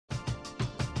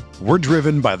We're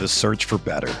driven by the search for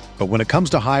better. But when it comes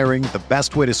to hiring, the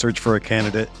best way to search for a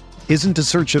candidate isn't to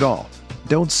search at all.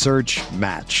 Don't search,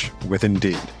 match with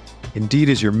Indeed. Indeed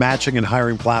is your matching and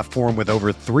hiring platform with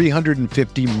over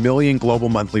 350 million global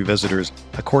monthly visitors,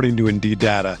 according to Indeed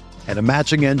data, and a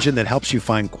matching engine that helps you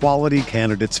find quality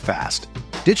candidates fast.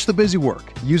 Ditch the busy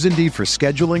work. Use Indeed for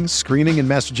scheduling, screening, and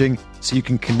messaging so you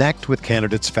can connect with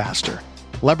candidates faster.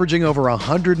 Leveraging over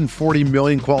 140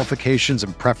 million qualifications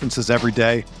and preferences every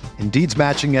day, Indeed's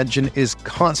matching engine is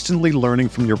constantly learning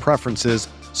from your preferences,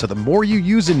 so the more you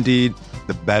use Indeed,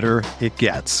 the better it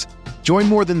gets. Join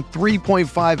more than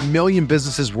 3.5 million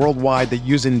businesses worldwide that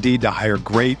use Indeed to hire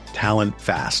great talent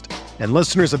fast. And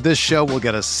listeners of this show will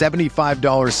get a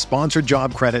 $75 sponsored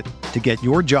job credit to get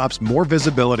your jobs more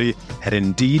visibility at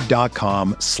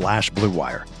Indeed.com/Blue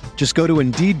Wire. Just go to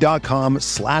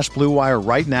Indeed.com/Blue Wire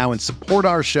right now and support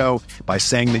our show by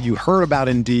saying that you heard about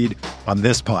Indeed on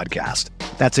this podcast.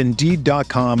 That's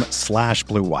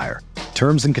Indeed.com/Blue Wire.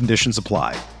 Terms and conditions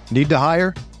apply. Need to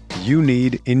hire? You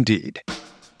need Indeed.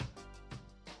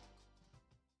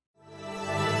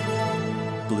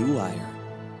 Blue Wire.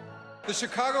 The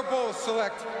Chicago Bulls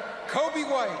select Kobe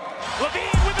White.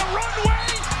 LaVine with a runway,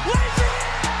 lays it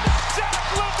in. Zach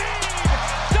LaVine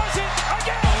does it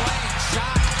again. The lane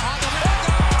shot on the window.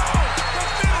 The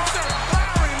finisher,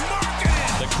 Larry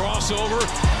Markkinen. The crossover,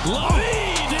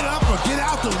 LaVine. Get up or get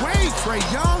out the way, Trae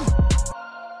Young.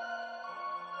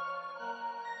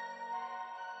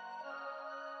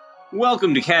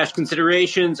 Welcome to Cash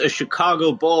Considerations, a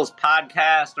Chicago Bulls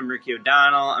podcast. I'm Ricky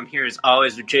O'Donnell. I'm here as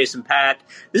always with Jason Patt.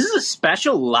 This is a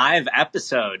special live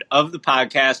episode of the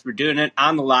podcast. We're doing it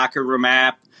on the Locker Room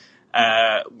app.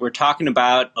 We're talking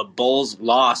about a Bulls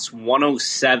loss,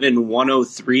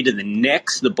 107-103 to the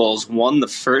Knicks. The Bulls won the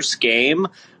first game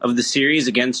of the series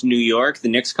against New York. The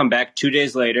Knicks come back 2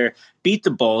 days later, beat the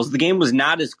Bulls. The game was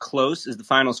not as close as the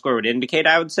final score would indicate,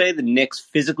 I would say. The Knicks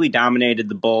physically dominated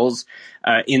the Bulls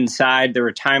inside. There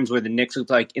were times where the Knicks looked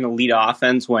like an elite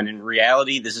offense, when in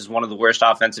reality, this is one of the worst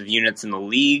offensive units in the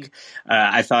league.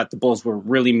 I thought the Bulls were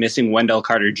really missing Wendell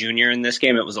Carter Jr. in this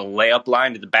game. It was a layup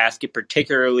line to the basket,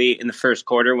 particularly in the first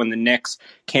quarter when the Knicks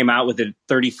came out with a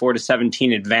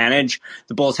 34-17 advantage.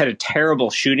 The Bulls had a terrible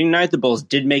shooting night. The Bulls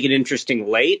did make it interesting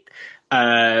late.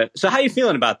 So how are you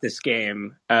feeling about this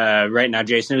game right now,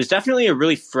 Jason? It was definitely a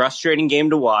really frustrating game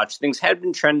to watch. Things had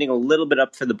been trending a little bit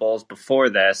up for the Bulls before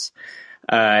this,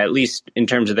 at least in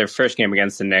terms of their first game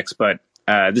against the Knicks. But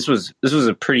this was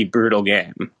a pretty brutal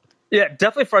game. Yeah,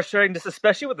 definitely frustrating, just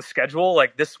especially with the schedule.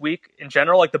 Like this week in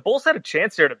general, like the Bulls had a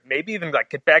chance here to maybe even like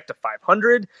get back to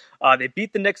 500. They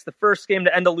beat the Knicks the first game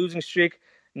to end a losing streak,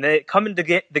 and they come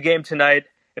into the game tonight.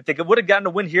 If they would have gotten a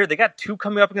win here, they got two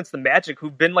coming up against the Magic,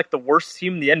 who've been like the worst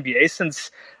team in the NBA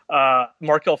since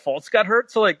Markelle Fultz got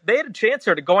hurt. So like they had a chance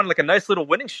here to go on like a nice little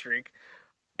winning streak,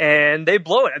 and they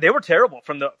blow it. They were terrible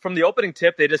from the opening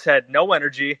tip. They just had no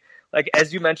energy. Like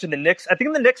as you mentioned, the Knicks. I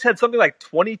think the Knicks had something like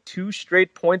 22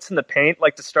 straight points in the paint,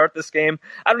 like to start this game.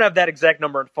 I don't have that exact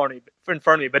number in front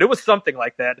of me, but it was something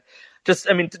like that. Just,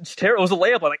 I mean, it was a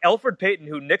layup. Like Elfrid Payton,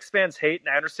 who Knicks fans hate, and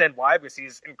I understand why, because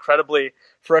he's incredibly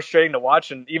frustrating to watch.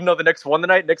 And even though the Knicks won the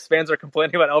night, Knicks fans are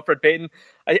complaining about Elfrid Payton.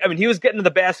 I mean, he was getting to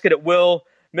the basket at will.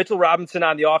 Mitchell Robinson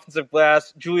on the offensive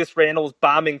glass. Julius Randle was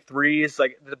bombing threes.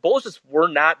 Like the Bulls just were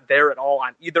not there at all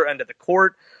on either end of the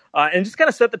court, and just kind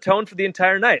of set the tone for the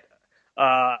entire night.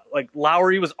 Like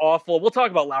Lowry was awful. We'll talk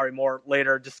about Lowry more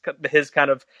later, just his kind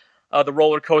of the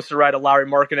roller coaster ride of Lauri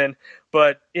Markkanen.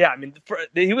 But yeah, I mean,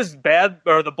 he was bad,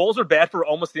 or the Bulls were bad for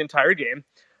almost the entire game.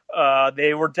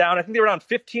 They were down, I think they were down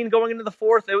 15 going into the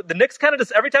fourth. The Knicks kind of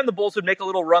just, every time the Bulls would make a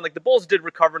little run, like the Bulls did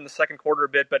recover in the second quarter a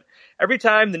bit, but every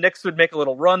time the Knicks would make a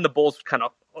little run,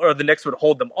 the Knicks would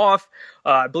hold them off.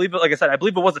 I believe it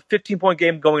was a 15-point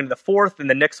game going into the fourth, and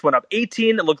the Knicks went up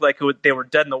 18. It looked like they were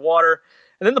dead in the water.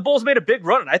 And then the Bulls made a big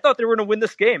run, and I thought they were going to win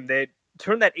this game. They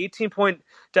turned that 18-point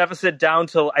deficit down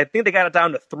to, I think they got it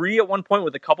down to 3 at one point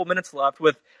with a couple minutes left.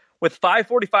 With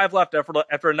 5:45 left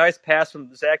after a nice pass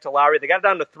from Zach to Lowry, they got it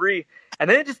down to 3. And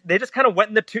then they just kind of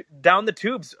went down the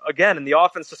tubes again, and the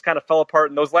offense just kind of fell apart.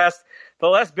 And the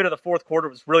last bit of the fourth quarter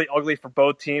was really ugly for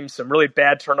both teams. Some really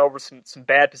bad turnovers, some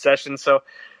bad possessions. So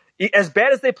as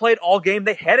bad as they played all game,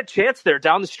 they had a chance there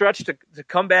down the stretch to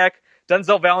come back.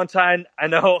 Denzel Valentine, I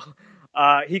know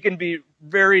he can be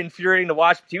very infuriating to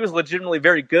watch, but he was legitimately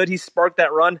very good. He sparked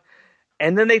that run,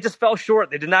 and then they just fell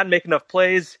short. They did not make enough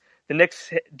plays. The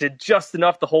Knicks did just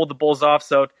enough to hold the Bulls off,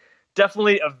 so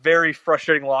definitely a very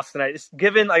frustrating loss tonight. It's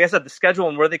given, like I said, the schedule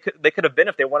and where they could have been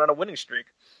if they went on a winning streak.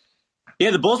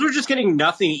 Yeah, the Bulls were just getting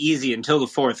nothing easy until the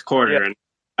fourth quarter. Yeah. And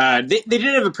They did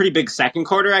have a pretty big second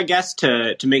quarter, I guess,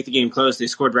 to make the game close. They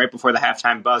scored right before the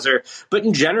halftime buzzer. But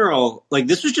in general, like,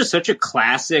 this was just such a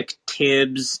classic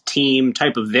Tibbs team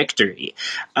type of victory.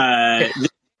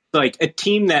 Like a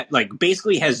team that like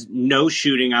basically has no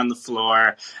shooting on the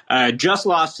floor, just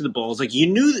lost to the Bulls. Like, you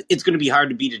knew it's going to be hard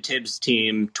to beat a Tibbs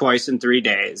team twice in 3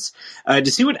 days.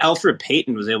 To see what Elfrid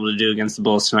Payton was able to do against the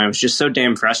Bulls tonight was just so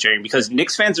damn frustrating, because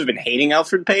Knicks fans have been hating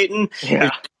Elfrid Payton. Yeah.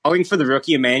 Calling for the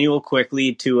rookie Emmanuel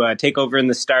Quickley to take over in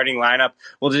the starting lineup.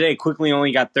 Well, today Quickley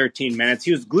only got 13 minutes.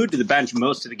 He was glued to the bench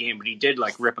most of the game, but he did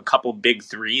like rip a couple big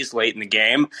threes late in the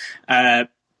game.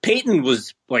 Payton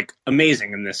was like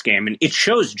amazing in this game, and it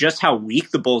shows just how weak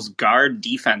the Bulls guard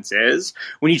defense is.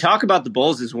 When you talk about the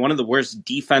Bulls as one of the worst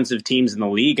defensive teams in the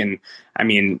league, and I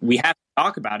mean, we have to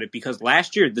talk about it because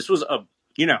last year this was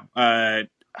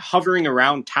hovering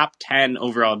around top 10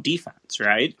 overall defense,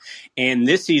 right? And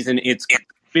this season it's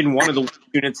been one of the worst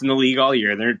units in the league all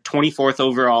year. They're 24th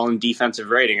overall in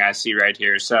defensive rating, I see right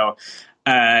here. So,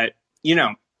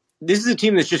 this is a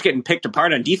team that's just getting picked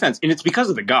apart on defense, and it's because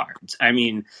of the guards. I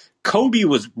mean, Kobe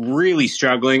was really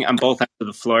struggling on both ends of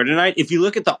the floor tonight. If you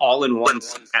look at the all-in-one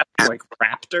stats, like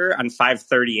Raptor on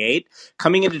 538,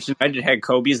 coming into tonight, it had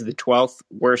Kobe as the 12th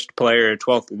worst player,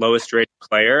 12th lowest rated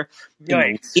player.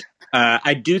 Yikes.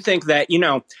 I do think that,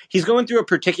 he's going through a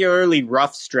particularly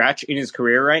rough stretch in his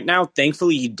career right now.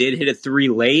 Thankfully, he did hit a 3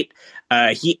 late.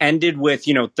 He ended with,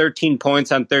 13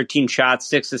 points on 13 shots,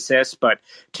 6 assists. But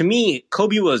to me,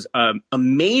 Kobe was a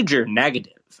major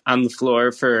negative on the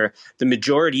floor for the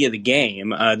majority of the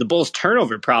game. The Bulls'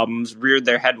 turnover problems reared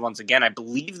their head once again. I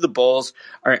believe the Bulls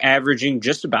are averaging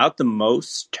just about the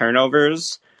most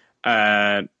turnovers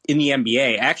in the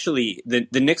NBA. Actually, the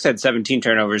Knicks had 17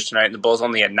 turnovers tonight, and the Bulls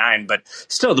only had 9. But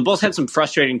still, the Bulls had some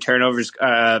frustrating turnovers.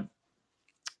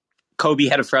 Kobe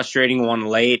had a frustrating one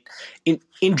late.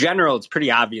 In general, it's pretty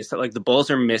obvious that like the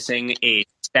Bulls are missing a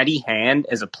steady hand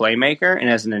as a playmaker and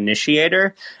as an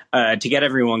initiator to get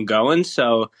everyone going.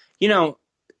 So,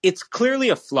 it's clearly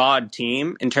a flawed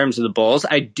team in terms of the Bulls.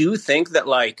 I do think that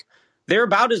like they're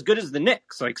about as good as the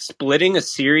Knicks. Like, splitting a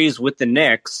series with the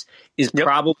Knicks is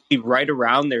probably right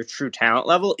around their true talent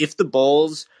level. If the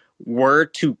Bulls were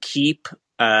to keep,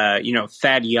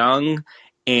 Thad Young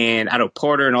and Otto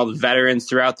Porter and all the veterans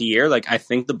throughout the year, like, I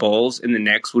think the Bulls and the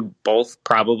Knicks would both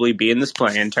probably be in this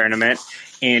play-in tournament,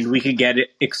 and we could get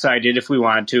excited if we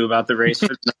wanted to about the race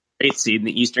for the 8th seed in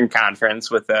the Eastern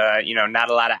Conference with, not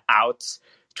a lot of outs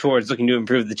towards looking to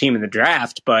improve the team in the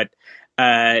draft. But,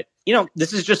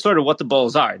 this is just sort of what the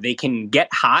Bulls are. They can get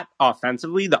hot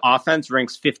offensively. The offense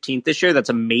ranks 15th this year. That's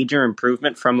a major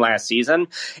improvement from last season.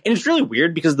 And it's really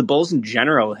weird because the Bulls in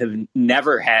general have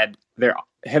never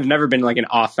been like an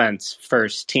offense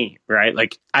first team, right?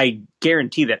 Like, I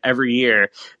guarantee that every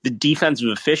year the defensive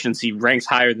efficiency ranks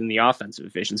higher than the offensive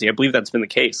efficiency. I believe that's been the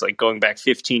case, like going back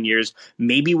 15 years,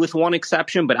 maybe with one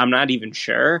exception, but I'm not even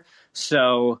sure.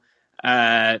 So,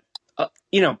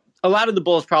 a lot of the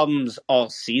Bulls' problems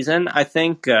all season, I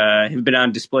think, have been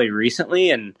on display recently.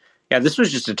 And yeah, this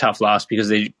was just a tough loss because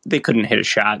they couldn't hit a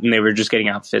shot and they were just getting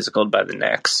out physicaled by the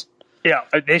Knicks. Yeah,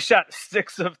 they shot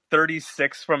 6 of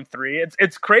 36 from 3.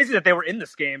 It's crazy that they were in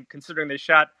this game, considering they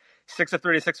shot 6 of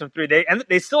 36 from 3.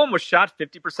 They still almost shot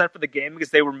 50% for the game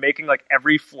because they were making like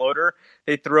every floater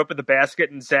they threw up at the basket,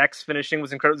 and Zach's finishing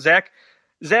was incredible.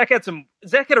 Zach had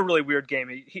a really weird game.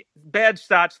 He bad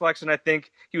shot selection, I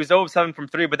think. He was 0 of 7 from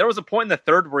 3, but there was a point in the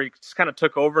third where he just kind of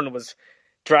took over and was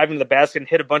driving to the basket and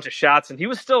hit a bunch of shots, and he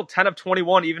was still 10 of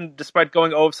 21, even despite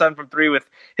going 0 of 7 from 3. With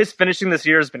his finishing this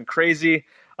year has been crazy.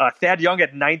 Thad Young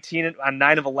had 19 on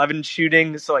 9 of 11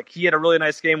 shooting, so like he had a really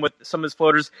nice game with some of his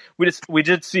floaters. We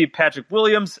did see Patrick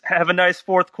Williams have a nice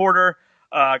fourth quarter.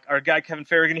 Our guy Kevin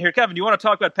Farragon here. Kevin, do you want to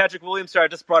talk about Patrick Williams? Sorry, I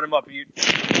just brought him up. You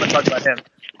want to talk about him?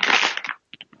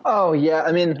 Oh yeah,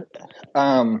 I mean,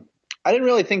 I didn't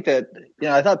really think that.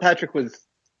 I thought Patrick was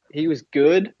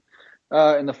good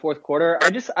in the fourth quarter.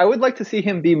 I would like to see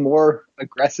him be more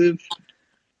aggressive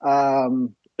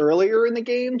earlier in the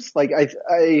games. Like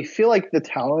I feel like the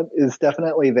talent is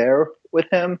definitely there with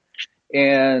him,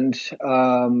 and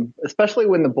especially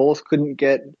when the Bulls couldn't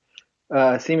get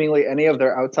seemingly any of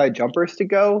their outside jumpers to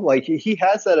go. Like he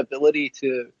has that ability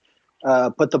to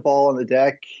put the ball on the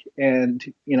deck and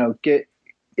get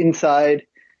inside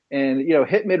and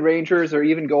hit mid-rangers or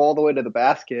even go all the way to the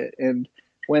basket. And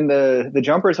when the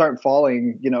jumpers aren't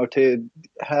falling, to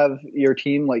have your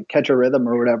team like catch a rhythm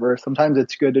or whatever, sometimes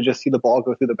it's good to just see the ball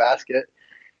go through the basket.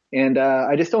 And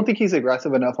I just don't think he's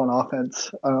aggressive enough on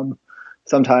offense.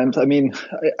 Sometimes, I mean,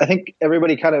 I think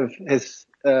everybody kind of has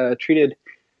treated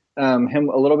him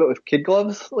a little bit with kid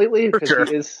gloves lately because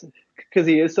he is because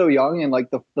he is so young and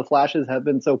like the flashes have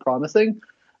been so promising.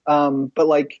 But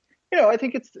like, I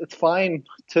think it's fine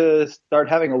to start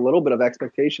having a little bit of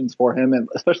expectations for him, and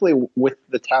especially with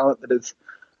the talent that is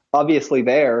obviously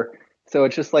there. So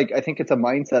it's just like, I think it's a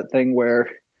mindset thing where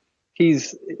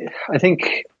I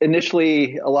think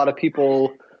initially a lot of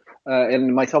people,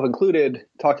 and myself included,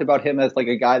 talked about him as like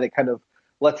a guy that kind of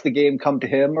lets the game come to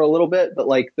him a little bit. But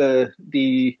like there's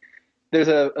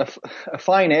a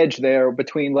fine edge there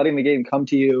between letting the game come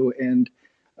to you and,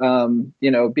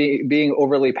 being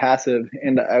overly passive.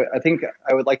 And I think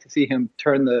I would like to see him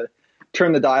turn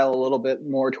the dial a little bit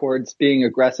more towards being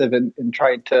aggressive and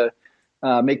trying to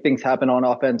make things happen on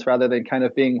offense rather than kind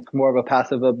of being more of a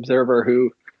passive observer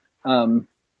who,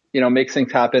 makes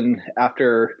things happen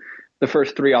after the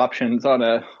first three options on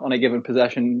a given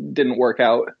possession didn't work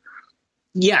out.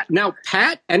 Yeah. Now,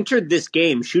 Pat entered this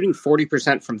game shooting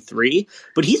 40% from three,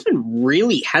 but he's been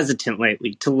really hesitant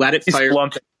lately to let it fire.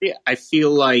 I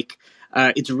feel like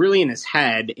it's really in his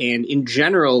head. And in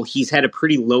general, he's had a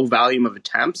pretty low volume of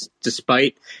attempts,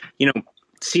 despite,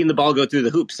 seeing the ball go through the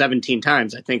hoop 17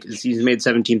 times. I think he's made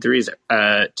 17 threes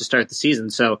to start the season.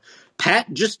 So Pat,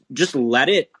 just let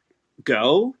it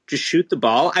go. Just shoot the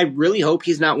ball. I really hope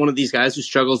he's not one of these guys who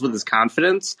struggles with his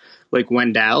confidence like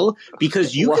Wendell,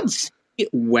 because you can see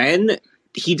when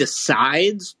he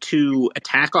decides to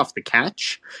attack off the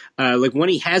catch, like when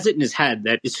he has it in his head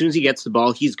that as soon as he gets the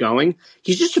ball, he's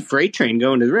just a freight train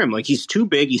going to the rim. Like, he's too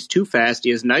big, he's too fast,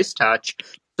 he has nice touch.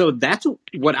 So that's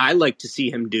what I like to see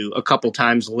him do a couple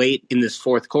times late in this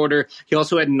fourth quarter. He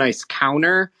also had a nice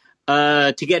counter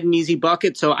to get an easy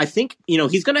bucket. So I think,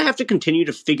 he's going to have to continue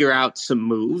to figure out some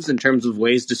moves in terms of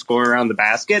ways to score around the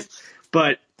basket.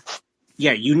 But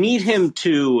yeah, you need him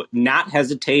to not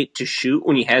hesitate to shoot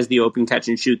when he has the open catch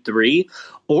and shoot three,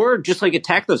 or just like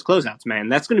attack those closeouts, man.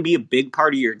 That's going to be a big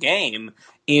part of your game.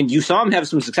 And you saw him have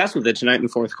some success with it tonight in the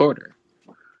fourth quarter.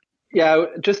 Yeah,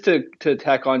 just to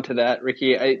tack on to that,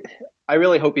 Ricky, I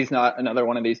really hope he's not another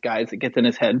one of these guys that gets in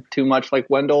his head too much like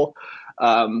Wendell,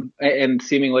 and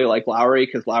seemingly like Lowry,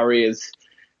 because Lowry is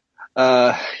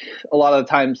a lot of the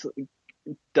times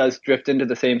does drift into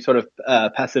the same sort of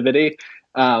passivity.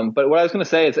 But what I was going to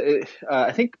say is,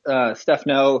 I think Steph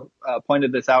No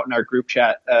pointed this out in our group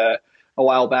chat a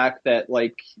while back, that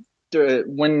like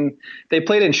when they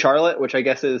played in Charlotte, which I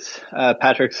guess is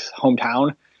Patrick's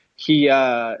hometown, he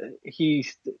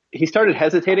started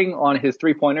hesitating on his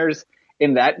 3-pointers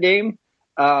in that game,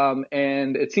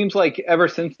 and it seems like ever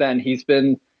since then he's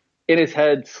been in his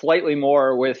head slightly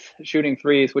more with shooting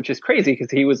threes, which is crazy because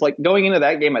he was like going into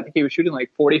that game, I think he was shooting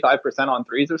like 45% on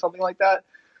threes or something like that.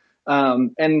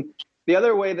 And the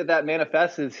other way that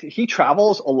manifests is he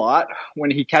travels a lot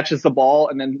when he catches the ball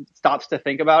and then stops to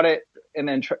think about it and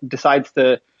then decides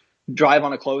to drive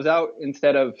on a closeout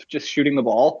instead of just shooting the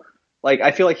ball. Like,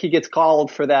 I feel like he gets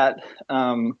called for that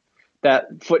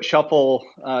foot shuffle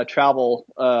travel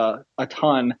a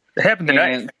ton. It happened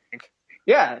tonight, I think.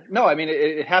 Yeah, no, I mean,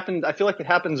 it happened. I feel like it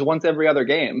happens once every other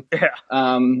game. Yeah.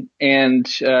 And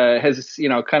has,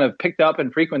 kind of picked up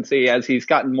in frequency as he's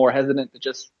gotten more hesitant to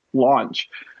just launch.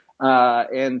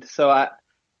 And so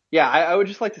I would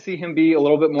just like to see him be a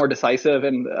little bit more decisive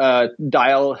and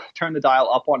turn the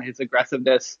dial up on his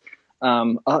aggressiveness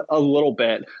a little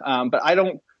bit. But I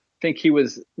don't think he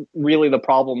was really the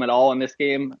problem at all in this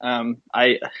game.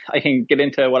 I can get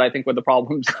into what I think were the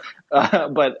problems,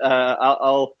 but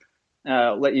I'll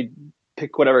let you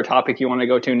pick whatever topic you want to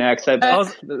go to next.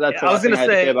 That's the last thing I had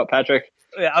to say about Patrick.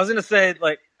 Yeah, I was going to say,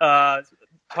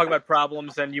 talk about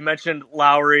problems, and you mentioned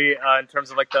Lowry in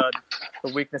terms of like the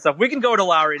weakness stuff. We can go to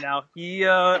Lowry now. He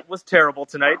was terrible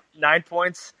tonight. 9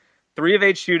 points, 3 of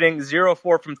 8 shooting,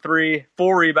 0-4 from 3,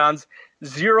 4 rebounds,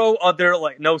 0 other,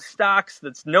 no stocks.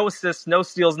 That's no assists, no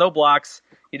steals, no blocks.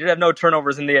 He did have no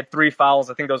turnovers, and they had 3 fouls.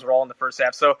 I think those were all in the first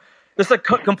half. So just a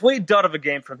complete dud of a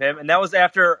game from him. And that was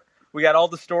after we got all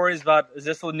the stories about, is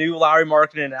this the new Lowry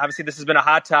market? And obviously this has been a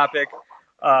hot topic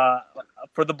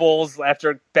for the Bulls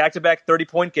after back-to-back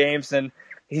 30-point games. And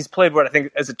he's played, I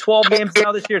think, is it 12 games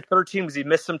now this year? 13 because he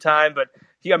missed some time. But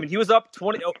he was up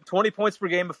 20 points per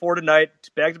game before tonight,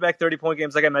 back-to-back 30-point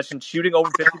games, like I mentioned, shooting over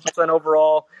 50%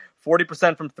 overall,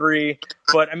 40% from 3.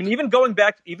 But, even going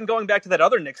back to that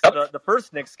other Knicks, the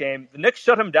first Knicks game, the Knicks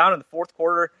shut him down in the fourth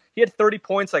quarter. He had 30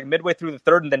 points midway through the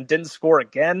third and then didn't score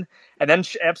again, and then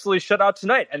absolutely shut out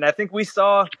tonight. And I think we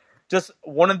saw just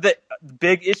one of the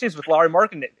big issues with Lauri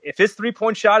Markkanen. If his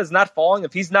 3-point shot is not falling,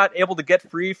 if he's not able to get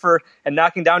free and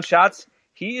knocking down shots,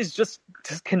 he is just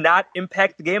cannot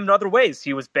impact the game in other ways.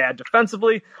 He was bad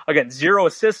defensively. Again, 0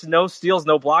 assists, no steals,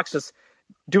 no blocks, just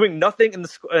doing nothing in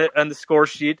on the score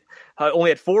sheet.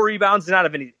 Only had 4 rebounds, did not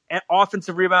have any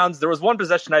offensive rebounds. There was one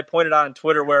possession I pointed out on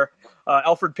Twitter where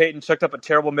Elfrid Payton chucked up a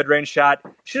terrible mid-range shot.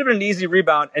 Should have been an easy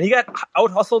rebound, and he got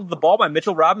out-hustled the ball by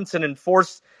Mitchell Robinson and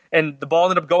the ball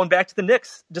ended up going back to the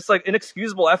Knicks. Just like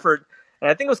inexcusable effort. And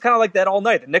I think it was kind of like that all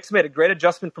night. The Knicks made a great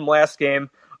adjustment from last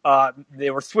game. They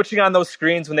were switching on those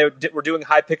screens when they were doing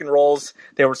high pick and rolls.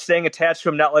 They were staying attached to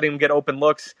him, not letting him get open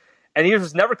looks. And he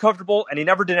was never comfortable, and he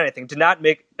never did anything.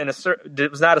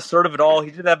 Was not assertive at all.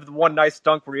 He did have one nice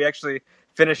dunk where he actually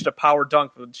finished a power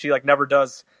dunk, which he never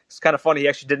does. It's kind of funny. He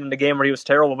actually did it in a game where he was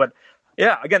terrible. But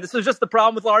yeah, again, this is just the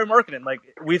problem with Lauri Markkanen. Like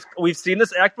we've seen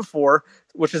this act before,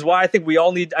 which is why I think we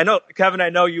all need. I know, Kevin. I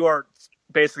know you are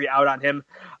basically out on him.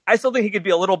 I still think he could be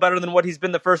a little better than what he's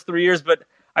been the first 3 years, but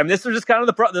I mean, this is just kind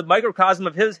of the microcosm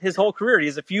of his whole career. He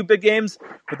has a few big games,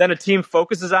 but then a team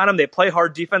focuses on him, they play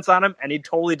hard defense on him, and he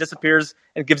totally disappears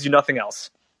and gives you nothing else.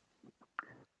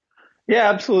 Yeah,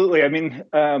 absolutely. I mean,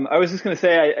 I was just going to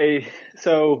say,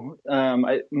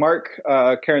 Mark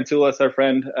Karantzoulis, our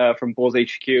friend from Bulls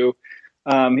HQ,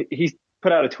 he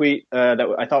put out a tweet that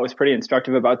I thought was pretty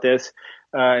instructive about this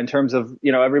in terms of,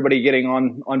 everybody getting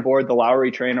on board the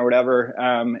Lowry train or whatever.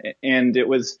 And it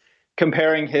was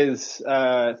comparing his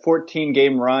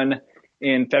 14-game run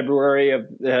in February of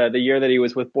the year that he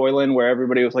was with Boylan, where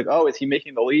everybody was like, oh, is he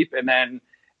making the leap? And then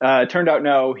it turned out,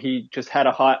 no, he just had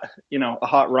a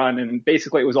hot run. And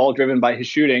basically it was all driven by his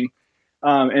shooting.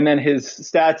 And then his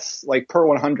stats, per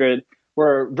 100,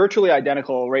 were virtually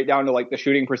identical, right down to the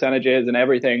shooting percentages and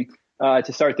everything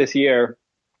to start this year.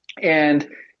 And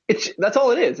that's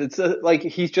all it is. It's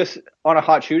he's just on a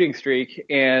hot shooting streak,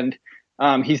 and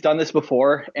he's done this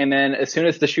before. And then as soon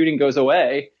as the shooting goes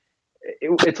away,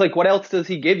 it's what else does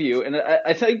he give you? And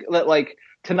I think that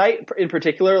tonight in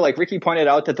particular, Ricky pointed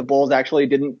out that the Bulls actually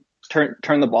didn't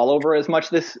turn the ball over as much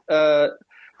this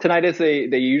tonight as they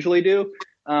usually do.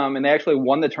 And they actually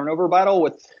won the turnover battle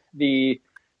with the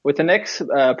Knicks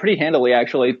pretty handily,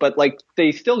 actually. But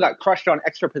they still got crushed on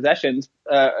extra possessions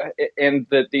and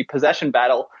the possession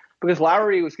battle, because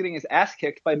Lowry was getting his ass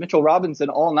kicked by Mitchell Robinson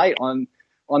all night on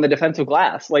the defensive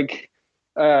glass.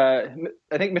 I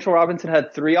think Mitchell Robinson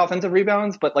had 3 offensive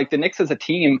rebounds, but the Knicks as a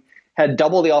team had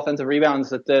double the offensive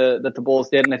rebounds that the Bulls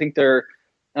did. And I think their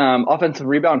offensive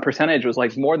rebound percentage was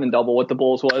more than double what the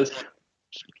Bulls was.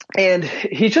 And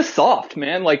he's just soft,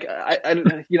 man.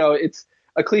 It's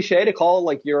a cliche to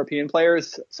call European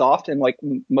players soft, and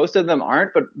most of them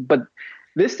aren't, but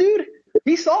this dude,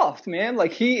 he's soft, man.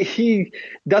 He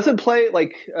doesn't play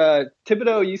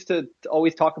Thibodeau used to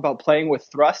always talk about playing with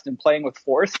thrust and playing with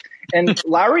force, and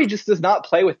Lowry just does not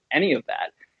play with any of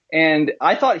that. And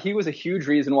I thought he was a huge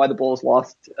reason why the Bulls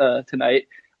lost tonight,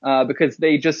 because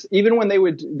they just, even when they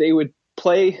would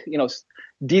play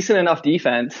decent enough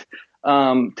defense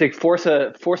to force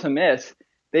a miss,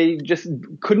 they just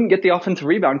couldn't get the offensive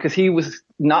rebound because he was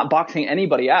not boxing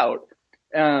anybody out.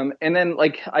 And then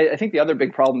I think the other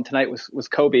big problem tonight was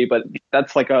Kobe, but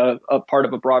that's a part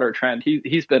of a broader trend.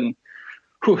 He's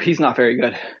not very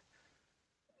good.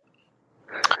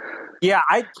 Yeah,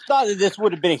 I thought that this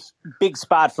would have been a big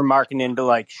spot for Markkanen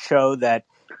to show that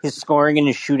his scoring and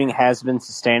his shooting has been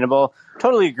sustainable.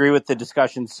 Totally agree with the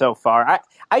discussion so far.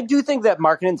 I do think that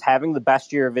Markkanen's having the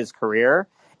best year of his career.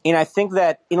 And I think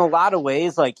that in a lot of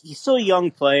ways, he's still a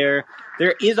young player.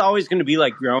 There is always going to be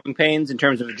growing pains in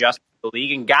terms of adjustment to the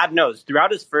league. And God knows,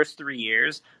 throughout his first 3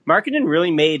 years, Markkanen really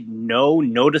made no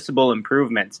noticeable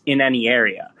improvements in any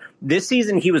area. This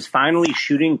season, he was finally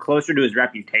shooting closer to his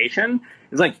reputation.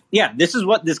 It's yeah, this is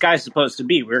what this guy's supposed to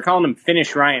be. We were calling him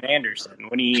Finish Ryan Anderson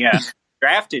when he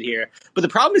drafted here. But the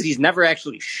problem is he's never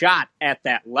actually shot at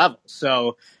that level.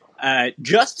 So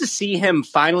just to see him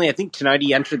finally, I think tonight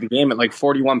he entered the game at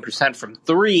 41% from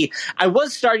 3. I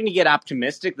was starting to get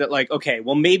optimistic that okay,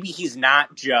 well, maybe he's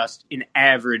not just an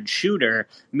average shooter.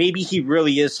 Maybe he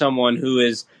really is someone who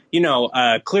is,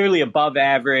 clearly above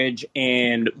average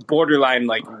and borderline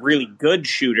really good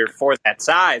shooter for that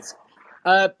size.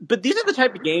 But these are the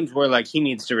type of games where he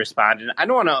needs to respond. And I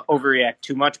don't want to overreact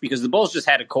too much because the Bulls just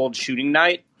had a cold shooting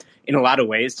night in a lot of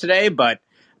ways today. But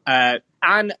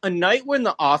on a night when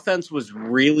the offense was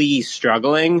really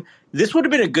struggling, this would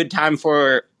have been a good time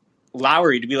for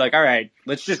Lowry to be all right,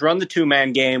 let's just run the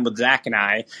 2-man game with Zach and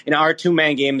I. And our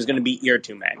 2-man game is going to beat your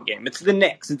 2-man game. It's the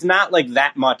Knicks. It's not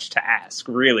that much to ask,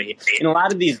 really. In a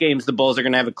lot of these games, the Bulls are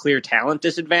going to have a clear talent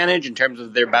disadvantage in terms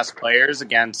of their best players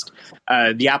against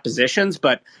the oppositions.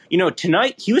 But,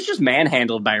 tonight he was just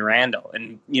manhandled by Randall.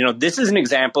 And, this is an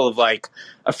example of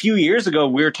a few years ago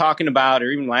we were talking about,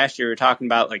 or even last year we were talking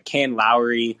about can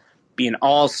Lowry be an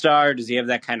all-star? Does he have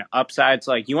that kind of upside?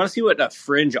 So, like, you want to see what a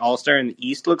fringe all-star in the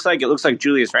East looks like? It looks like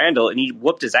Julius Randle, and he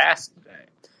whooped his ass today,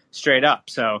 straight up.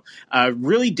 So,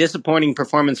 really disappointing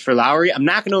performance for Lowry. I'm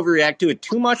not going to overreact to it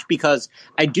too much because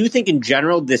I do think in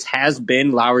general this has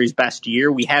been Lowry's best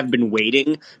year. We have been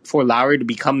waiting for Lowry to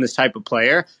become this type of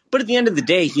player. But at the end of the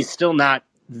day, he's still not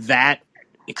that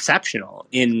exceptional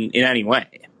in any way.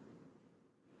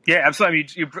 Yeah, absolutely. I mean,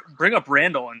 you bring up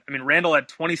Randall, and I mean, Randall had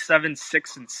 27,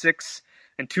 6, and 6,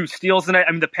 and 2 steals tonight.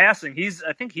 I mean, the passing,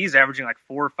 I think he's averaging like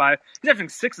 4 or 5. He's averaging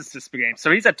 6 assists per game,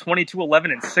 so he's at 22,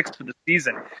 11, and 6 for the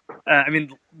season. I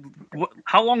mean,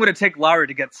 how long would it take Lowry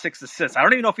to get 6 assists? I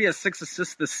don't even know if he has 6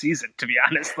 assists this season, to be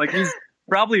honest. Like, he's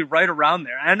probably right around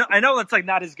there. I know that's like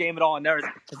not his game at all, and has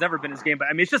never been his game, but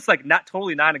I mean, it's just like not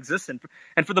totally non-existent.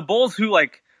 And for the Bulls, who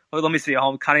like, well, let me see,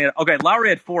 okay, Lowry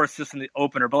had 4 assists in the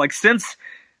opener, but like since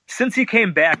he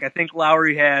came back, I think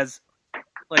Lowry has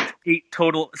like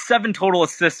 7 total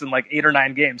assists in like 8 or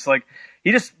 9 games. So like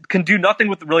he just can do nothing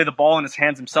with really the ball in his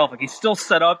hands himself. Like he's still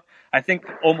set up. I think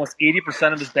almost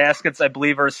 80% of his baskets, I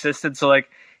believe, are assisted. So like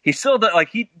he's still I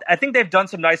think they've done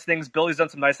some nice things. Billy's done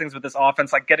some nice things with this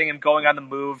offense, like getting him going on the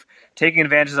move, taking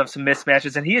advantage of some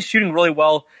mismatches, and he is shooting really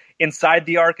well inside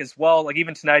the arc as well. Like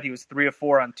even tonight, he was 3 of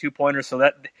 4 on 2-pointers, so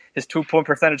that his 2-point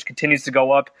percentage continues to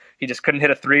go up. He just couldn't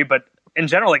hit a 3, but in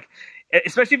general, like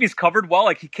especially if he's covered well,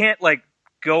 like he can't like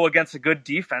go against a good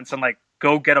defense and like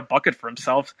go get a bucket for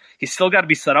himself. He's still got to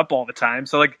be set up all the time.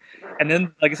 So like, and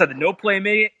then like I said, the no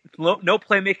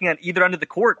playmaking on either end of the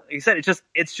court. Like you said,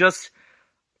 it's just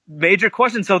major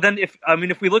question. So then if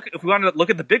we want to look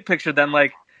at the big picture, then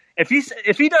like if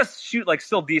he does shoot like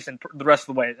still decent the rest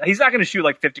of the way, he's not going to shoot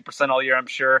like 50% all year, I'm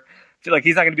sure. Like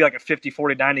he's not going to be like a 50,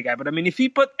 40, 90 guy. But I mean, if he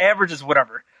put averages,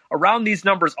 whatever, around these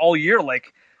numbers all year,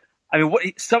 like, I mean,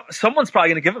 someone's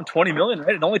probably going to give him $20 million,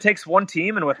 right? It only takes one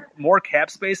team, and with more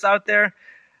cap space out there,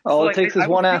 all it takes is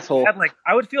one asshole.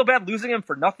 I would feel bad losing him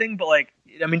for nothing, but like,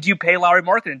 I mean, do you pay Lowry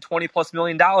Markkanen $20+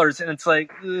 million? And it's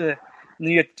like, ugh.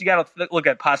 You got to look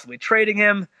at possibly trading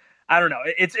him. I don't know.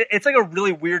 It's like a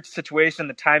really weird situation.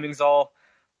 The timing's all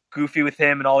goofy with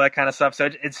him and all that kind of stuff. So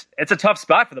it's a tough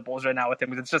spot for the Bulls right now with him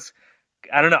because it's just,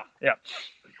 I don't know. Yeah.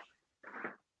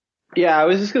 Yeah, I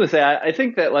was just gonna say, I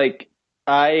think that like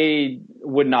I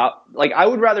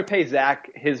would rather pay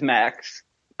Zach his max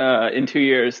in 2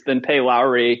 years than pay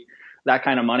Lowry that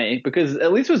kind of money, because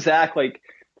at least with Zach, like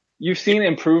you've seen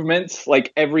improvements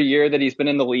like every year that he's been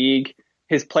in the league.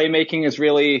 His playmaking has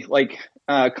really like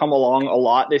come along a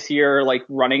lot this year, like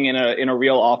running in a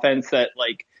real offense that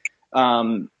like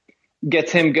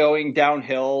gets him going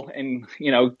downhill and,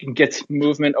 you know, gets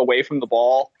movement away from the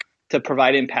ball to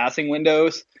provide him passing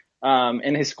windows.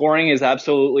 And his scoring is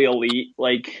absolutely elite.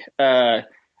 Like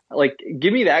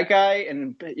give me that guy,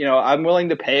 and you know, I'm willing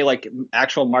to pay like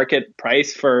actual market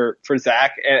price for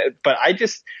Zach. But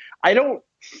I don't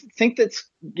think that's,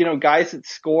 you know, guys that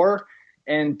score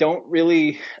and don't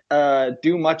really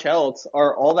do much else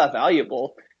are all that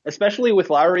valuable, especially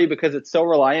with Lowry, because it's so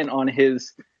reliant on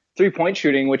his 3-point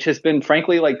shooting, which has been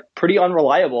frankly like pretty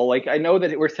unreliable. Like I know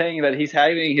that we're saying that he's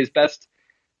having his best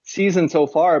season so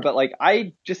far, but like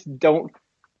I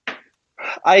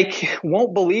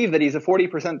won't believe that he's a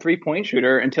 40% 3-point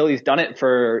shooter until he's done it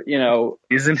for, you know,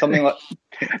 something like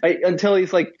until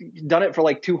he's like done it for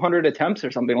like 200 attempts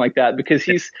or something like that, because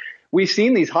we've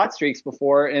seen these hot streaks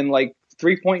before, and like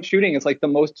 3-point shooting is like the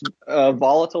most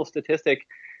volatile statistic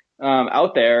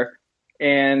out there,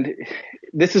 and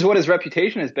this is what his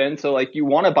reputation has been. So like you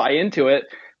want to buy into it,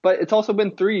 but it's also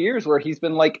been 3 years where he's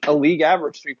been like a league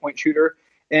average 3-point shooter.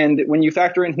 And when you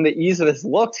factor in the ease of his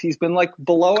looks, he's been like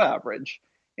below average.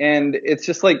 And it's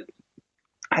just like,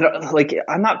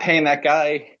 I'm not paying that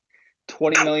guy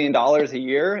 $20 million a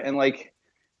year. And like,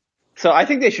 so I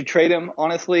think they should trade him,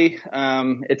 honestly.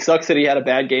 It sucks that he had a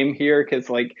bad game here, because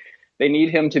like they need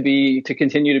him to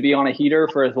continue to be on a heater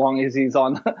for as long as he's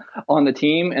on the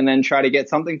team, and then try to get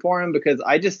something for him, because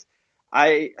I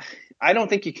don't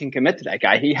think you can commit to that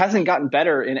guy. He hasn't gotten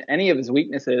better in any of his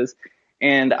weaknesses.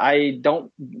 And I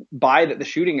don't buy that the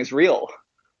shooting is real.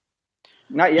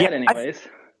 Not yet, anyways.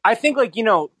 I think, like, you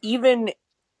know, even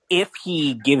if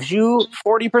he gives you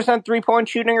 40% 3-point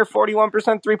shooting or 41%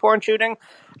 3-point shooting,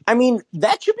 I mean,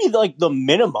 that should be, like, the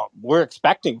minimum we're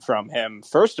expecting from him,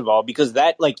 first of all, because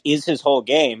that, like, is his whole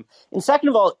game. And second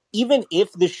of all, even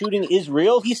if the shooting is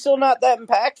real, he's still not that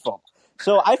impactful.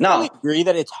 So I fully agree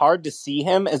that it's hard to see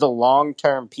him as a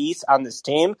long-term piece on this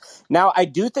team. Now, I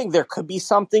do think there could be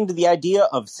something to the idea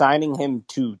of signing him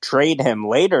to trade him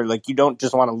later. Like, you don't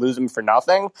just want to lose him for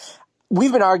nothing.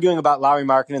 we've been arguing about Lauri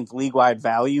Markkanen's league-wide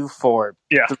value for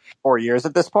 4 years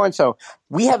at this point, so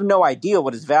we have no idea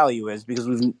what his value is because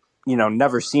we've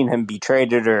never seen him be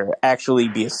traded or actually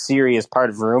be a serious part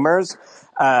of rumors.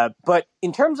 But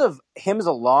in terms of him as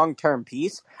a long-term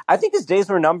piece, I think his days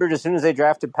were numbered as soon as they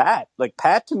drafted Pat. Like,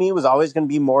 Pat, to me, was always going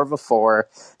to be more of a 4.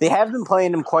 They have been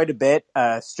playing him quite a bit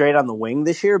straight on the wing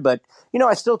this year, but,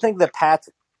 I still think that Pat's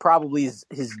probably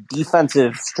his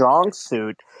defensive strong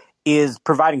suit is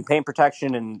providing paint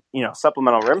protection and,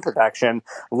 supplemental rim protection.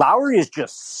 Lauri is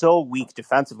just so weak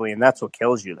defensively, and that's what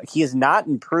kills you. Like, he has not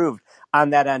improved on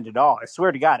that end at all. I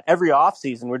swear to God, every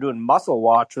offseason we're doing muscle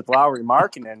watch with Lauri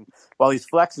Markkanen while he's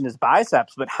flexing his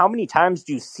biceps, but how many times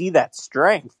do you see that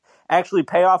strength actually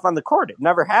pay off on the court? It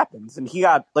never happens. And he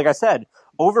got, like I said,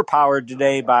 overpowered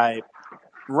today by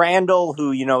Randall,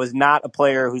 who, is not a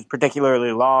player who's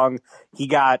particularly long. He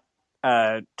got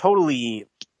totally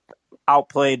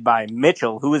outplayed by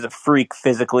Mitchell, who is a freak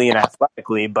physically and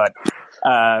athletically, but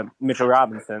Mitchell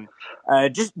Robinson.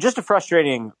 Just a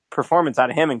frustrating performance out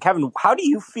of him. And Kevin, how do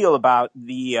you feel about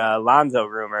the Lonzo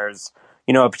rumors?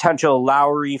 A potential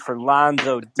Lowry for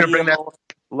Lonzo deal.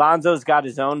 Lonzo's got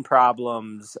his own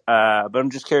problems, but I'm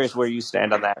just curious where you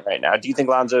stand on that right now. Do you think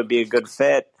Lonzo would be a good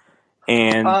fit?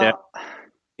 And,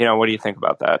 what do you think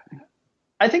about that?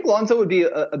 I think Lonzo would be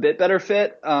a bit better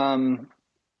fit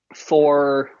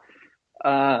for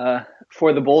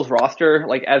the Bulls roster,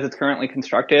 like as it's currently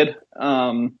constructed.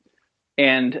 And,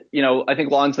 I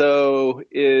think Lonzo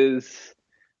is,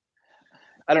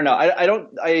 I don't know.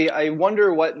 I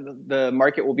wonder what the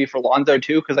market will be for Lonzo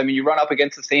too. Cause you run up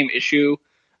against the same issue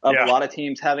of a lot of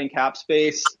teams having cap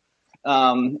space,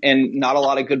 and not a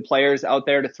lot of good players out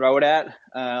there to throw it at.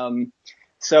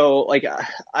 So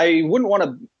I wouldn't want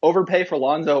to overpay for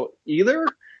Lonzo either.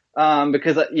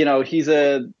 Because, he's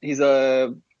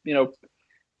a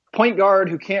point guard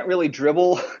who can't really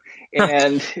dribble.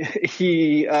 And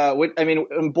he,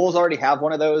 Bulls already have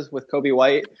one of those with Kobe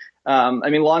White.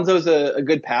 Lonzo's a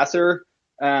good passer.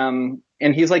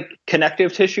 And he's like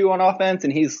connective tissue on offense.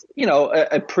 And he's,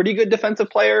 a pretty good defensive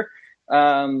player,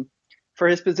 for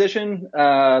his position.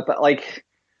 But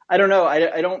I don't know.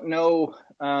 I don't know.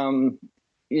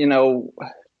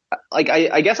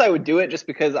 I guess I would do it just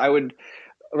because I would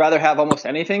rather have almost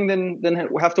anything than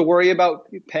have to worry about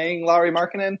paying Lauri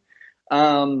Markkanen.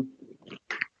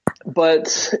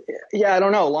 But yeah, I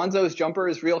don't know. Lonzo's jumper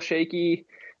is real shaky.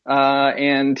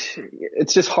 And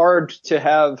it's just hard to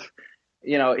have,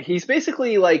 he's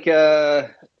basically like,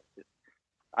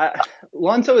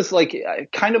 Lonzo is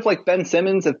kind of like Ben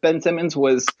Simmons if Ben Simmons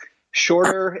was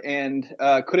shorter and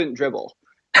couldn't dribble,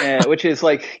 which is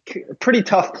a pretty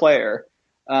tough player.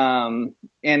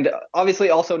 And obviously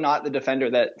also not the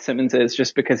defender that Simmons is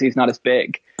just because he's not as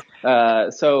big.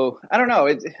 So I don't know.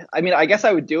 I guess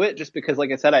I would do it just because,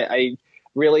 like I said, I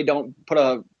really don't put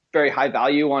a very high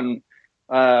value on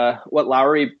what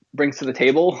Lowry brings to the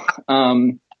table,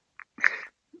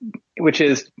 which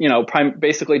is,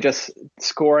 basically just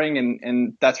scoring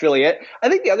and that's really it. I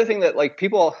think the other thing that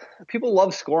people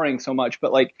love scoring so much,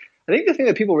 but I think the thing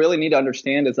that people really need to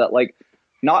understand is that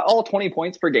not all 20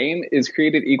 points per game is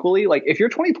created equally. If your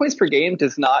 20 points per game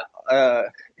is not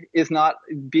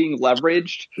being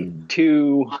leveraged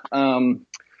to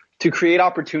create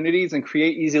opportunities and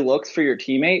create easy looks for your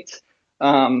teammates,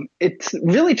 it's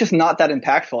really just not that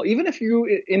impactful. Even if you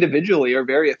individually are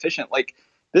very efficient,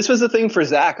 this was the thing for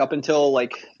Zach up until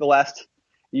the last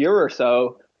year or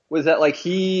so, was that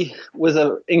he was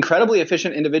an incredibly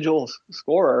efficient individual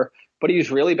scorer, but he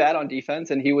was really bad on defense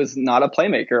and he was not a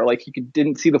playmaker. He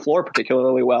didn't see the floor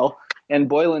particularly well. And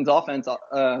Boylen's offense,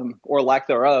 or lack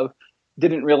thereof,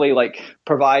 didn't really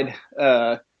provide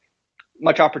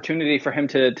much opportunity for him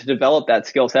to develop that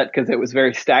skill set because it was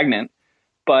very stagnant.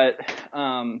 But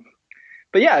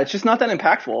yeah, it's just not that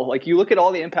impactful. You look at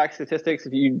all the impact statistics,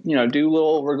 if you do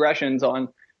little regressions on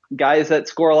guys that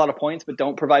score a lot of points but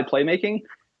don't provide playmaking,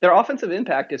 their offensive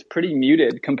impact is pretty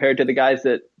muted compared to the guys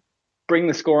that bring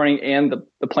the scoring and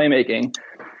the playmaking.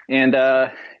 And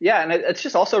and it's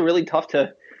just also really tough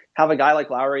to have a guy like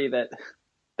Lowry that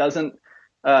doesn't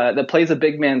that plays a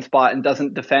big man spot and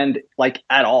doesn't defend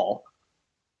at all.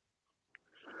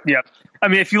 Yeah.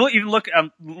 If you look,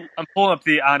 I'm pulling up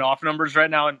the on-off numbers right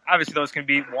now, and obviously those can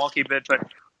be wonky a bit, but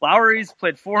Lowry's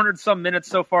played 400 some minutes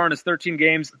so far in his 13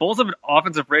 games. Bulls have an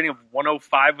offensive rating of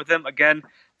 105 with him. Again,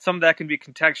 some of that can be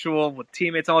contextual with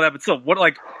teammates and all that, but still,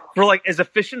 for as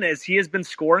efficient as he has been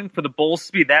scoring for the Bulls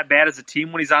to be that bad as a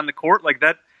team when he's on the court,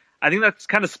 that, I think that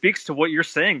kind of speaks to what you're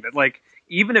saying, that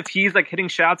even if he's hitting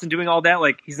shots and doing all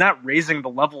that, he's not raising the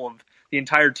level of the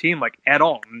entire team at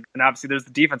all. And obviously there's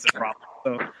the defensive problem.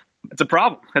 So it's a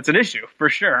problem. That's an issue for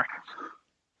sure.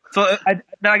 So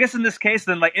I guess in this case,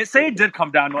 then, like, say it did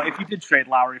come down to, like, if you did trade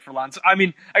Lowry for Lonzo, I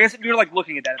mean, I guess if you're like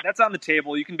looking at that, if that's on the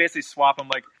table, you can basically swap them.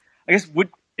 Like, I guess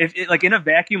if like in a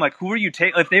vacuum, like, who are you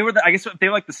take? If they were, if they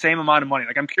were like the same amount of money,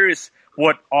 like, I'm curious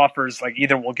what offers like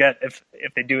either will get if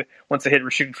they do once they hit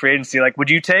restricted free agency. Like, would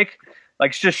you take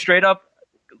like just straight up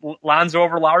Lonzo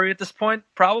over Lowry at this point?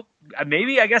 Probably,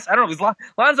 maybe. I guess I don't know. Because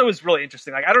Lonzo is really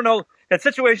interesting. Like, I don't know. That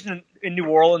situation in New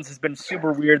Orleans has been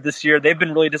super weird this year. They've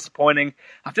been really disappointing.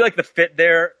 I feel like the fit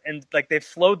there, and like they've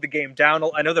slowed the game down.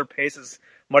 I know their pace is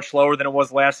much lower than it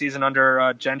was last season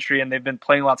under Gentry, and they've been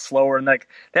playing a lot slower. And like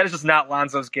that is just not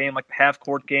Lonzo's game, like the half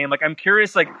court game. Like, I'm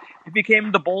curious, like if he came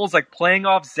to the Bulls, like playing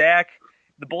off Zach,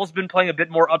 the Bulls been playing a bit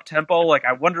more up tempo. Like,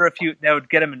 I wonder if that would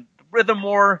get him in rhythm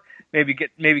more. Maybe get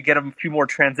him a few more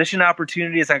transition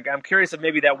opportunities. I'm curious if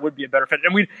maybe that would be a better fit.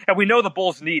 And we know the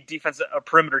Bulls need defense, a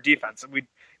perimeter defense. And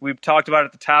we've talked about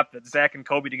at the top that Zach and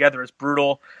Kobe together is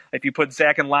brutal. If you put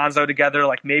Zach and Lonzo together,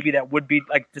 like maybe that would be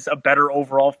like just a better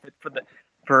overall fit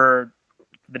for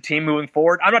the team moving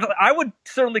forward. I would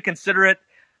certainly consider it.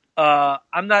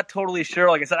 I'm not totally sure.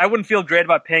 Like I said, I wouldn't feel great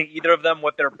about paying either of them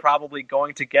what they're probably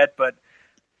going to get, but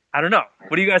I don't know.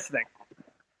 What do you guys think?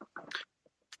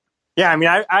 Yeah, I mean,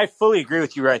 I fully agree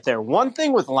with you right there. One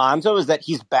thing with Lonzo is that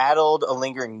he's battled a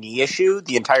lingering knee issue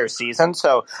the entire season.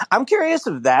 So I'm curious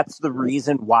if that's the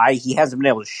reason why he hasn't been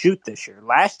able to shoot this year.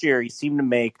 Last year, he seemed to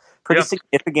make pretty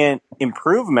significant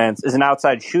improvements as an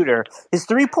outside shooter. His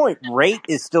three-point rate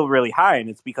is still really high, and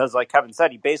it's because, like Kevin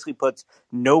said, he basically puts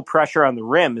no pressure on the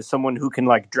rim as someone who can,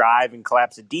 like, drive and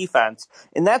collapse a defense.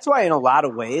 And that's why, in a lot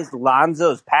of ways,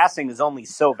 Lonzo's passing is only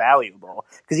so valuable,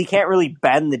 because he can't really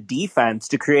bend the defense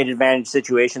to create advantage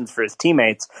situations for his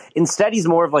teammates. Instead, he's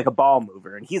more of like a ball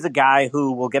mover, and he's a guy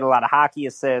who will get a lot of hockey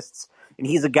assists, and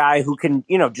he's a guy who can,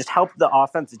 just help the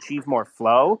offense achieve more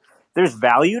flow. There's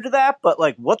value to that, but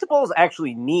like what the Bulls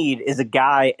actually need is a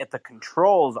guy at the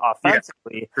controls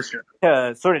offensively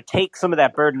to sort of take some of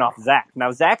that burden off Zach.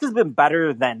 Now, Zach has been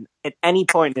better than at any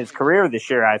point in his career this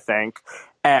year, I think,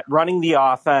 at running the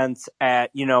offense,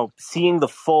 at, seeing the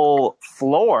full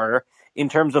floor in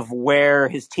terms of where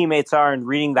his teammates are and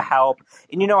reading the help.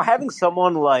 And, having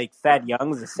someone like Thad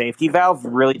Young as a safety valve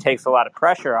really takes a lot of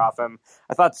pressure off him.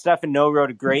 I thought Stephen No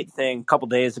wrote a great thing a couple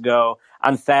days ago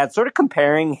on Thad, sort of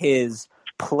comparing his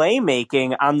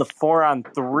playmaking on the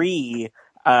 4-on-3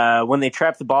 when they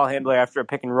trap the ball handler after a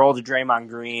pick and roll to Draymond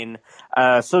Green.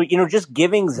 So, just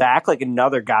giving Zach like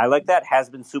another guy like that has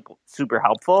been super, super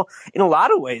helpful. In a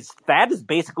lot of ways, Thad has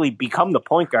basically become the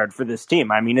point guard for this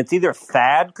team. I mean, it's either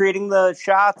Thad creating the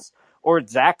shots or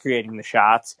it's Zach creating the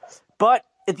shots. But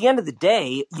at the end of the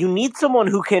day, you need someone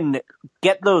who can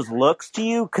get those looks to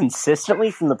you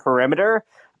consistently from the perimeter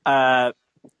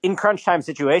in crunch time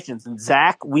situations. And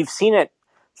Zach, we've seen it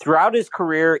throughout his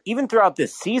career, even throughout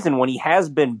this season when he has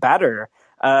been better,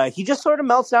 he just sort of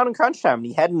melts down in crunch time. And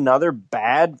he had another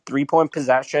bad three-point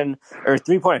possession, or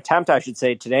three-point attempt, I should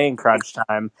say, today in crunch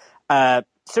time.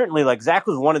 Certainly, like, Zach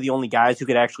was one of the only guys who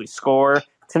could actually score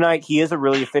tonight. He is a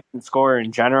really efficient scorer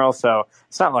in general, so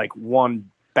it's not like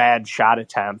one bad shot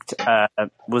attempt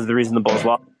was the reason the Bulls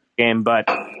lost the game. But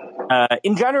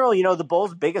in general, the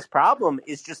Bulls' biggest problem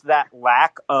is just that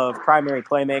lack of primary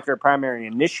playmaker, primary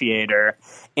initiator.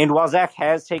 And while Zach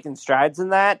has taken strides in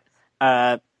that,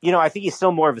 I think he's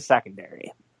still more of a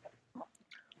secondary.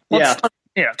 Yeah.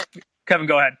 Kevin,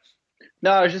 go ahead.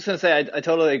 No, I was just going to say, I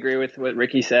totally agree with what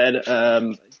Ricky said.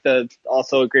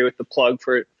 Also agree with the plug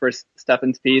for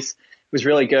Stefan's piece. It was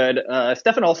really good.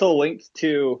 Stefan also linked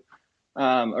to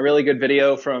a really good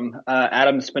video from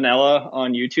Adam Spinella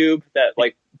on YouTube that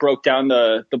like broke down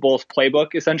the Bulls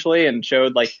playbook essentially and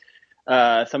showed like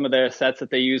some of their sets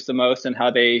that they use the most and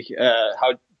how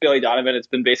Billy Donovan has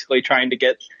been basically trying to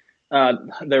get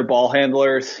their ball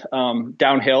handlers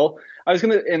downhill. I was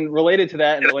and related to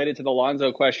that and related to the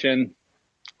Lonzo question,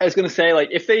 I was going to say, like,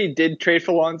 if they did trade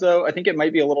for Lonzo, I think it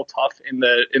might be a little tough in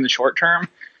the short term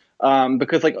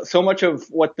because like so much of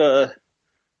what the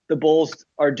Bulls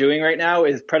are doing right now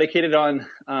is predicated on,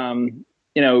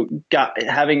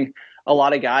 having a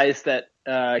lot of guys that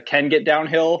can get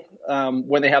downhill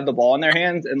when they have the ball in their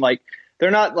hands. And like,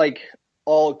 they're not like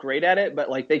all great at it, but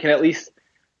like they can at least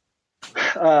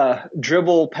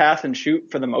dribble, pass, and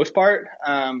shoot for the most part.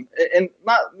 And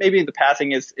not maybe the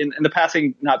passing is in the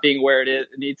passing not being where it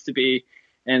needs to be.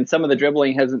 And some of the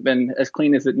dribbling hasn't been as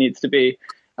clean as it needs to be.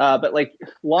 But like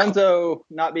Lonzo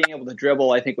not being able to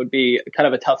dribble, I think would be kind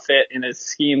of a tough fit in a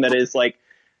scheme that is like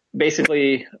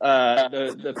basically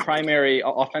the primary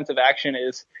offensive action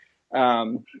is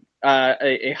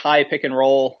a high pick and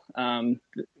roll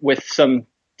with some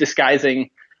disguising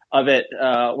of it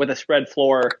with a spread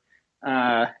floor,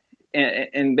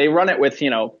 and they run it with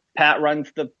Pat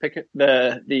runs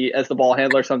the as the ball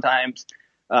handler sometimes.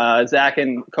 Zach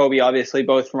and Kobe obviously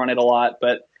both run it a lot,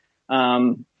 but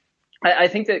I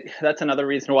think that's another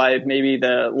reason why maybe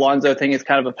the Lonzo thing is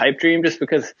kind of a pipe dream, just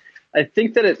because I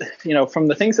think that from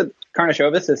the things that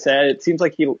Karnisovas has said, it seems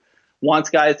like he wants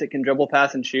guys that can dribble,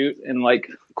 pass, and shoot, and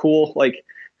cool,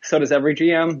 so does every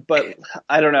GM. But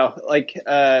I don't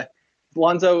know,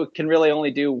 Lonzo can really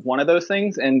only do one of those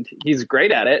things, and he's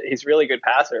great at it. He's a really good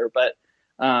passer, but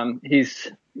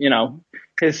he's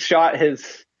his shot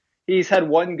he's had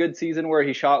one good season where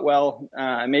he shot well.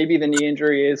 Maybe the knee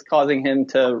injury is causing him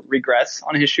to regress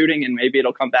on his shooting, and maybe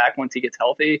it'll come back once he gets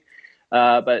healthy.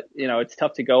 But it's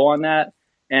tough to go on that.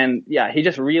 And yeah, he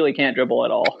just really can't dribble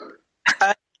at all.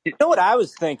 You know what I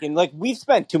was thinking? We've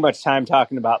spent too much time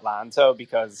talking about Lonzo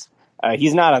because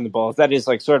he's not on the Bulls. That is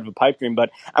sort of a pipe dream.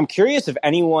 But I'm curious if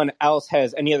anyone else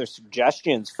has any other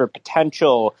suggestions for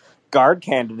potential guard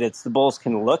candidates the Bulls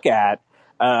can look at.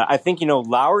 I think,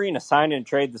 Lowry in a sign and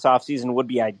trade this offseason would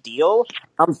be ideal.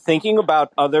 I'm thinking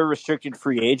about other restricted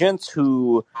free agents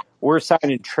who were sign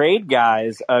and trade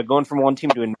guys going from one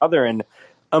team to another. And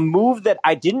a move that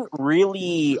I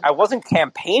wasn't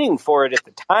campaigning for it at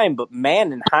the time, but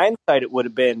man, in hindsight, it would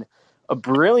have been a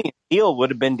brilliant deal would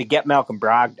have been to get Malcolm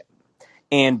Brogdon.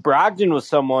 And Brogdon was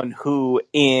someone who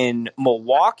in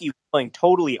Milwaukee was playing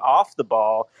totally off the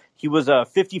ball. He was a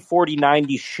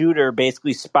 50-40-90 shooter,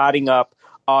 basically spotting up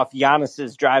off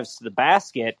Giannis's drives to the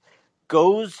basket,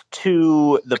 goes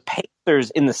to the Pacers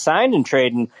in the sign and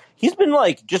trade, and he's been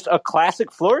just a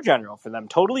classic floor general for them.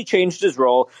 Totally changed his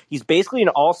role. He's basically an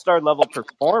all-star level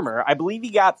performer. I believe he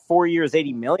got 4 years,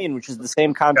 $80 million, which is the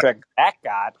same contract Zach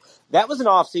got. That was an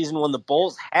offseason when the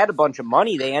Bulls had a bunch of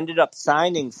money. They ended up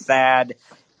signing Thad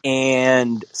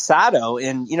and Sato,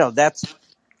 and that's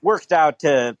worked out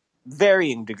to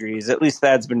varying degrees. At least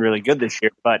Thad's been really good this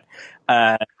year. But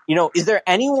is there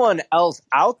anyone else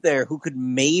out there who could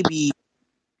maybe,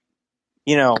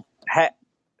 they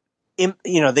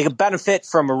could benefit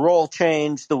from a role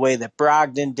change the way that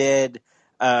Brogdon did?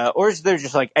 Or is there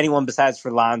just anyone besides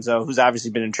for Lonzo, who's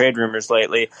obviously been in trade rumors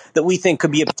lately, that we think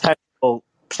could be a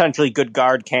potentially good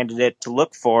guard candidate to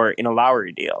look for in a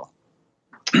Lowry deal?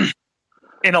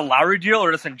 In a Lowry deal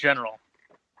or just in general?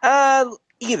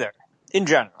 Either. In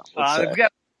general. We've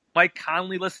got Mike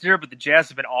Conley listed here, but the Jazz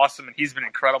have been awesome, and he's been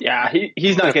incredible. Yeah,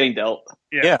 he's not getting dealt.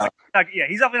 Yeah.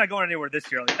 He's definitely not going anywhere this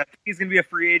year. I think he's going to be a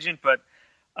free agent, but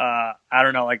I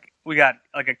don't know. We got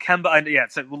a Kemba. Yeah,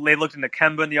 so they looked into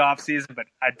Kemba in the offseason, but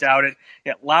I doubt it.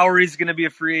 Yeah, Lowry's going to be a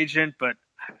free agent, but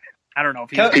I don't know if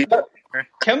he's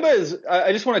Kemba is.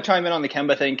 I just want to chime in on the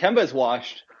Kemba thing. Kemba is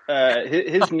washed.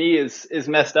 His knee is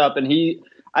messed up, and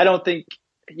I don't think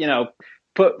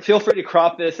feel free to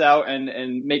crop this out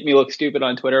and make me look stupid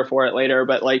on Twitter for it later.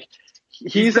 But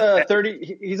he's a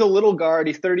little guard.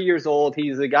 He's 30 years old.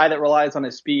 He's a guy that relies on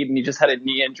his speed, and he just had a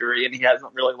knee injury, and he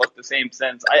hasn't really looked the same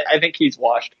since. I think he's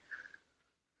washed.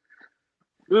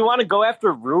 Do we want to go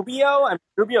after Rubio?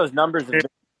 Rubio's numbers have been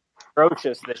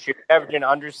atrocious this year, averaging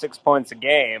under 6 points a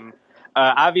game.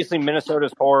 Obviously,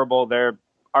 Minnesota's horrible. They're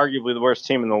arguably the worst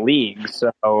team in the league.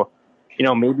 So,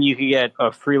 maybe you could get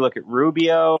a free look at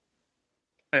Rubio.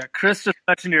 Chris just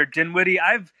mentioned here Dinwiddie.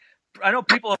 I know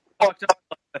people have talked about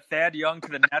the Thad Young to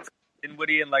the Nets,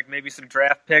 Dinwiddie, and maybe some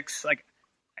draft picks.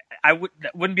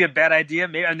 That wouldn't be a bad idea.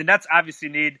 Maybe the Nets obviously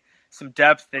need some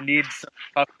depth. They need some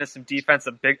toughness, some defense,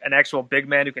 an actual big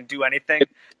man who can do anything.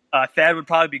 Thad would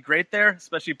probably be great there,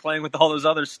 especially playing with all those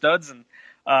other studs. And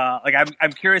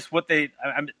I'm curious what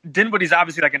Dinwiddie's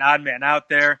obviously an odd man out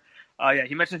there.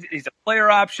 He mentioned he's a player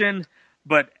option.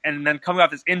 And then coming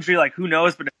off this injury, who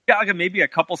knows? But if you got maybe a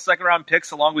couple second-round picks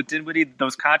along with Dinwiddie,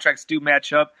 those contracts do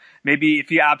match up. Maybe if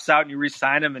he opts out and you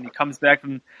re-sign him and he comes back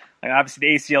from, obviously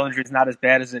the ACL injury is not as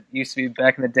bad as it used to be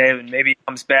back in the day, and maybe he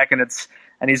comes back and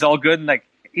he's all good. And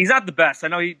he's not the best. I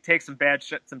know he takes some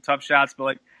some tough shots,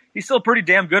 but he's still pretty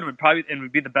damn good. Would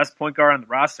be the best point guard on the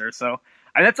roster. So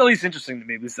that's at least interesting to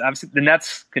me because obviously the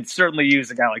Nets could certainly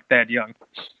use a guy like Thad Young.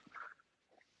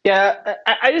 Yeah,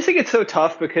 I just think it's so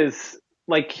tough because.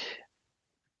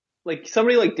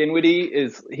 Somebody like Dinwiddie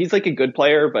he's a good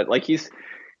player, but he's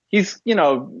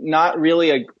not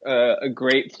really a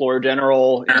great floor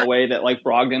general in a way that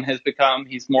Brogdon has become.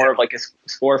 He's more of a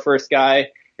score first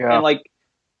guy. Yeah. And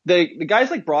the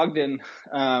guys like Brogdon,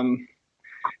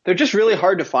 they're just really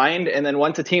hard to find. And then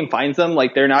once a team finds them,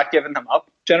 they're not giving them up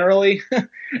generally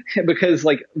because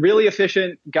really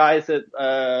efficient guys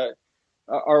that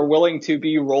are willing to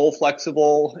be role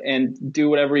flexible and do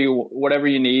whatever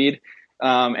you need,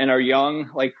 and are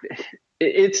young.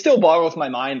 it still boggles my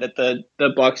mind that the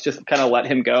Bucks just kind of let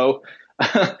him go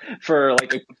for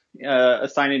like a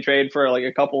signing trade for like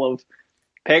a couple of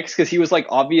picks, because he was like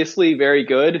obviously very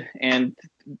good, and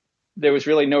there was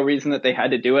really no reason that they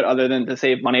had to do it other than to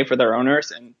save money for their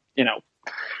owners. And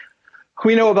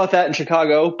we know about that in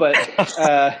Chicago, but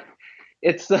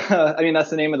it's I mean, that's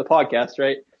the name of the podcast,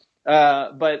 right?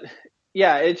 But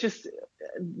yeah, it's just,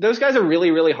 those guys are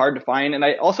really, really hard to find. And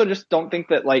I also just don't think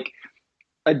that like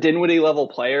a Dinwiddie level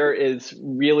player is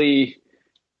really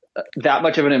that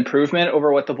much of an improvement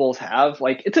over what the Bulls have.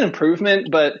 Like, it's an improvement,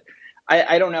 but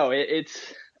I don't know.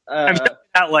 It's I'm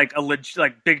not like a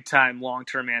like big time long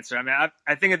term answer. I mean,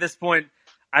 I think at this point,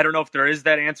 I don't know if there is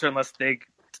that answer unless they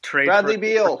trade Bradley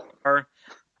Beal.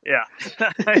 Yeah,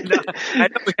 I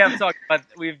know we have talked about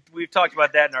we've talked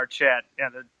about that in our chat. Yeah,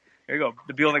 there you go.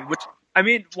 The Beal thing. Which, I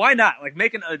mean, why not? Like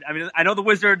I mean, I know the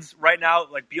Wizards right now.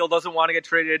 Like, Beal doesn't want to get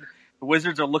traded. The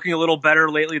Wizards are looking a little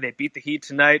better lately. They beat the Heat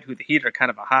tonight, who the Heat are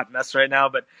kind of a hot mess right now,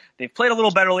 but they've played a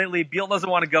little better lately. Beal doesn't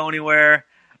want to go anywhere.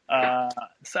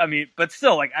 So, I mean, but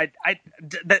still, like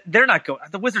they're not going.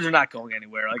 The Wizards are not going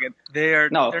anywhere. Like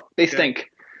they stink.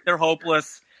 They're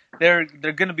hopeless. They're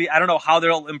going to be. I don't know how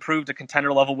they'll improve to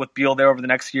contender level with Beal there over the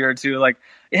next year or two. Like,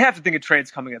 you have to think of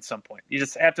trades coming at some point. You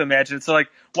just have to imagine it. So, like,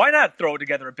 why not throw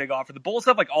together a big offer? The Bulls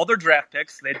have like all their draft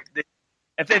picks. They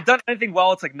if they've done anything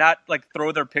well, it's like not like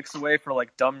throw their picks away for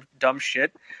like dumb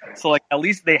shit. So like at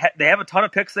least they have a ton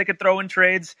of picks they could throw in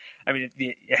trades. I mean,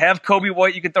 you have Kobe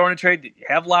White you could throw in a trade. You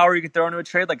have Lowry you could throw into a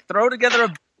trade. Like, throw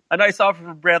together a nice offer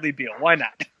for Bradley Beal. Why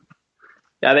not?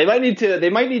 Yeah, they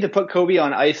might need to put Kobe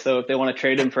on ice though if they want to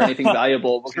trade him for anything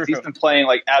valuable, because he's been playing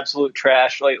like absolute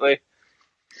trash lately.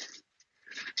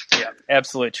 Yeah,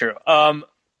 absolutely true.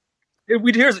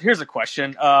 Here's a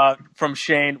question from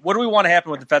Shane. What do we want to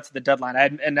happen with the vets at the deadline?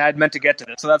 I'd meant to get to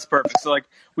this, so that's perfect. So like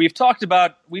we've talked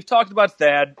about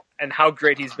Thad and how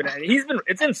great he's been. And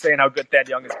it's insane how good Thad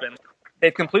Young has been.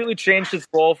 They've completely changed his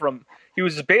role from he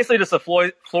was basically just a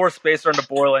floor spacer under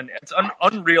Borland. It's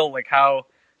unreal like how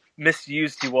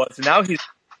misused he was, and now he's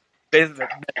basically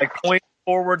like point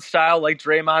forward style like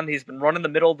Draymond. He's been running the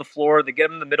middle of the floor. They get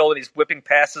him in the middle, and he's whipping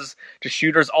passes to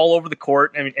shooters all over the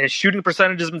court. I mean, and his shooting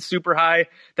percentage has been super high.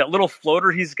 That little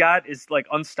floater he's got is like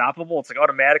unstoppable. It's like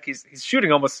automatic. He's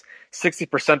shooting almost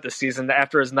 60% this season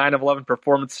after his 9 of 11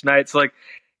 performance tonight. So like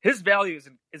his value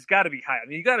is got to be high. I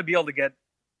mean, you got to be able to get.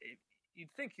 You'd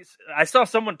think I saw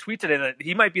someone tweet today that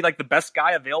he might be like the best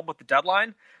guy available at the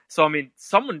deadline. So I mean,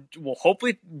 someone will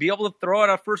hopefully be able to throw out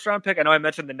a first round pick. I know I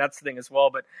mentioned the Nets thing as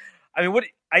well, but I mean,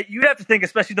 you'd have to think,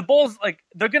 especially the Bulls, like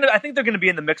I think they're gonna be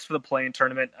in the mix for the play-in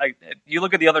tournament. You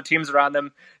look at the other teams around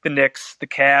them, the Knicks, the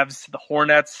Cavs, the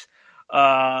Hornets.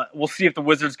 We'll see if the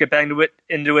Wizards get back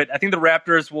into it. I think the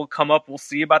Raptors will come up. We'll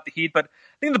see about the Heat, but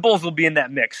I think the Bulls will be in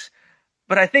that mix.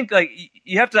 But I think like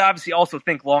you have to obviously also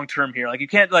think long term here. Like you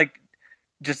can't like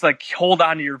just like hold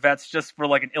on to your vets just for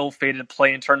like an ill-fated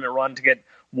play-in tournament run to get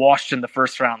washed in the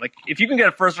first round. Like if you can get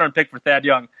a first round pick for Thad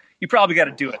Young, you probably got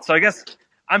to do it. So I guess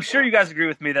I'm sure you guys agree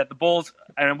with me that the Bulls,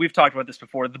 and we've talked about this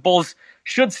before, the Bulls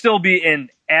should still be in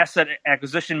asset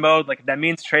acquisition mode. Like that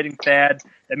means trading Thad,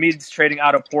 that means trading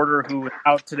Otto Porter, who was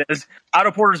out today.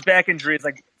 Otto Porter's back injury is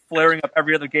like flaring up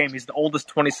every other game. He's the oldest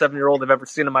 27-year-old I've ever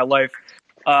seen in my life.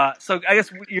 So I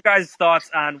guess your guys' thoughts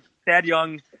on Thad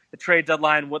Young, the trade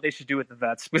deadline, what they should do with the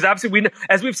vets. Because obviously,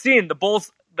 as we've seen, the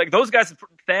Bulls, like those guys,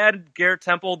 Thad, Garrett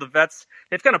Temple, the vets,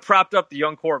 they've kind of propped up the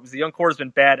young core because the young core has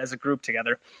been bad as a group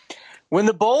together. When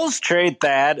the Bulls trade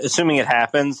Thad, assuming it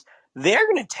happens, they're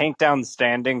going to tank down the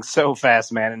standings so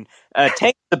fast, man. And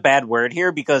tank is a bad word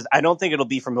here because I don't think it'll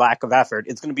be from lack of effort.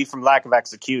 It's going to be from lack of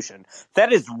execution.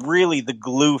 That is really the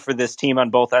glue for this team on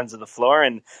both ends of the floor.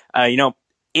 And,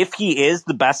 if he is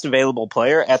the best available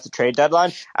player at the trade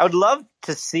deadline, I would love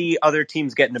to see other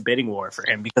teams get in a bidding war for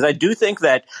him because I do think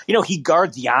that, he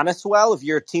guards Giannis well. If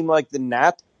you're a team like the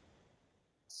Nets,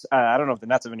 I don't know if the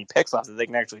Nets have any picks left that they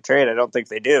can actually trade. I don't think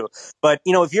they do. But,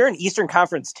 if you're an Eastern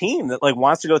Conference team that like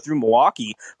wants to go through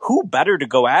Milwaukee, who better to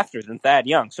go after than Thad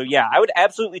Young? So, yeah, I would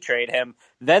absolutely trade him.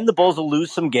 Then the Bulls will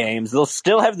lose some games. They'll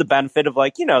still have the benefit of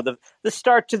the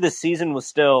start to the season was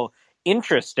still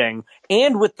interesting.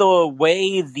 And with the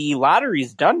way the lottery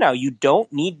is done now, you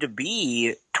don't need to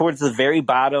be towards the very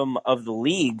bottom of the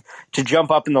league to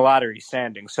jump up in the lottery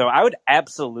standing. So I would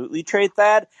absolutely trade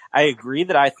that. I agree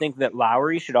that I think that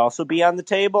Lowry should also be on the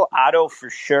table. Otto for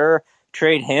sure.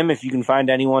 Trade him if you can find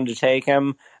anyone to take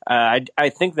him. I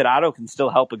think that Otto can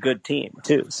still help a good team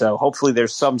too. So hopefully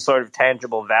there's some sort of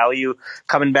tangible value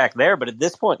coming back there. But at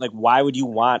this point, like, why would you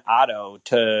want Otto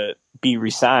to be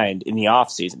re-signed in the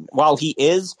offseason? While he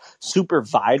is super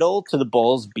vital to the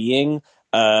Bulls being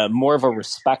more of a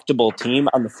respectable team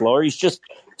on the floor. He's just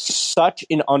such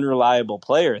an unreliable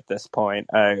player at this point.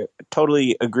 I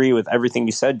totally agree with everything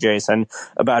you said, Jason,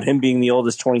 about him being the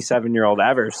oldest 27-year-old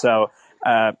ever. So,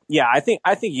 I think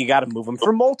you got to move him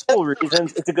for multiple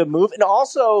reasons. It's a good move. And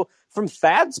also from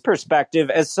Thad's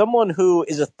perspective, as someone who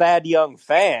is a Thad Young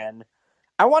fan,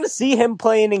 I want to see him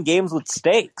playing in games with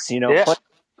stakes, playing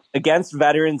against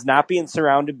veterans, not being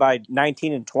surrounded by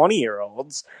 19 and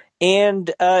 20-year-olds. And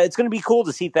it's going to be cool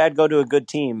to see Thad go to a good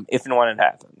team if and when it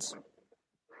happens.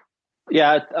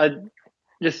 Yeah,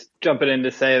 just jumping in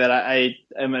to say that I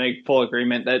am in full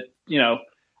agreement that,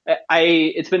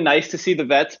 it's been nice to see the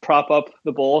vets prop up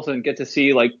the Bulls and get to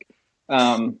see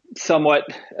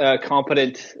somewhat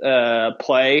competent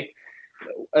play,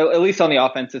 at least on the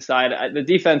offensive side. The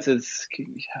defense is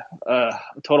a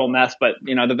total mess, but,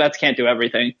 the vets can't do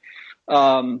everything.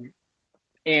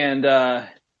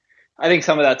 I think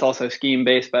some of that's also scheme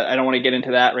based, but I don't want to get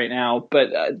into that right now.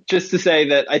 But just to say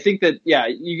that I think that,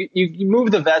 you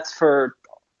move the vets for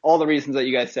all the reasons that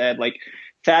you guys said. Like,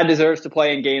 Thad deserves to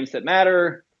play in games that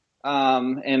matter,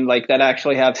 and that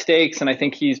actually have stakes. And I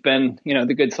think he's been,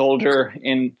 the good soldier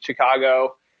in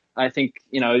Chicago. I think,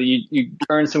 you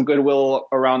earn some goodwill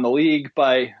around the league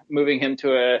by moving him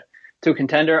to a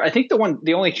contender. I think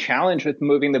the only challenge with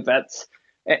moving the vets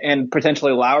and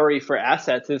potentially Lowry for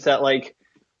assets is that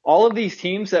all of these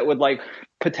teams that would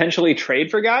potentially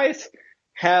trade for guys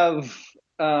have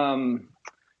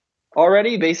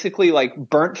already basically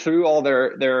burnt through all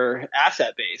their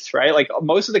asset base, right?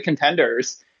 Most of the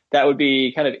contenders that would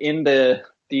be kind of in the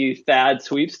Thad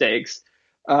sweepstakes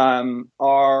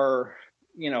are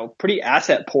pretty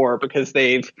asset poor because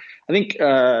they've, I think,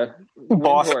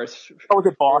 Boston.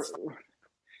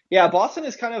 Yeah, Boston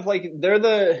is kind of they're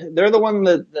the one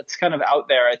that's kind of out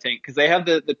there, I think, because they have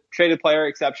the traded player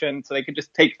exception, so they could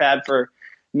just take Thad for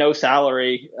no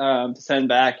salary to send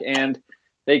back, and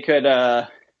I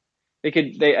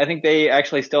think they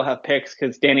actually still have picks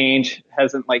because Danny Ainge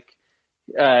hasn't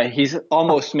he's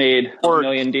almost made a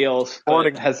million deals,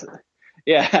 but hasn't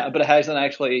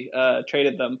actually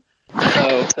traded them.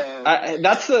 So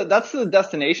that's the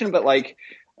destination, but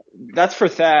that's for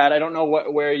Thad. I don't know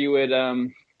where you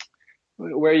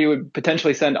would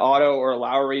potentially send Otto or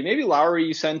Lowry. Maybe Lowry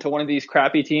you send to one of these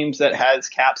crappy teams that has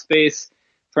cap space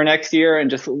for next year and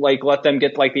just let them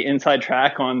get the inside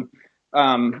track on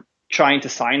trying to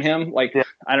sign him.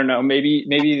 I don't know, maybe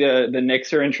the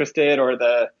Knicks are interested or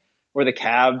the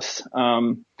Cavs.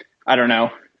 I don't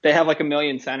know. They have a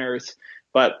million centers,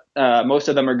 but most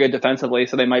of them are good defensively,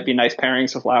 so they might be nice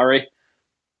pairings with Lowry.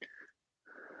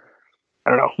 I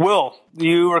don't know. Will,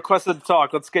 you requested to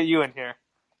talk. Let's get you in here.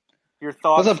 Your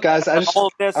thoughts? What's up, guys?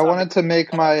 I wanted to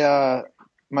make my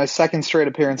my second straight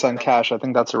appearance on Cash. I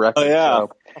think that's a record. Oh, yeah.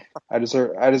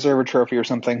 So I deserve a trophy or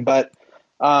something. But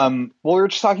we were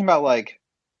just talking about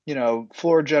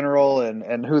floor general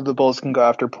and who the Bulls can go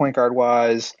after point guard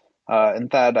wise.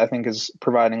 And Thad, I think, is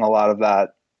providing a lot of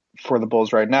that for the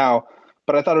Bulls right now.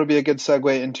 But I thought it would be a good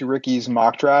segue into Ricky's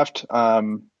mock draft.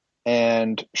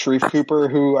 And Sharif Cooper,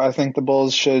 who I think the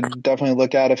Bulls should definitely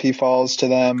look at if he falls to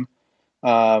them.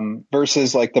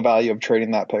 Versus the value of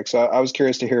trading that pick. So I was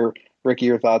curious to hear, Ricky,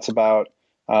 your thoughts about,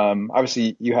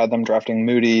 obviously you had them drafting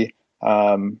Moody,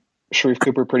 Sharif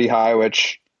Cooper pretty high,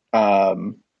 which, I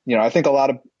think a lot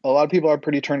of people are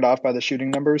pretty turned off by the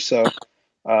shooting numbers. So,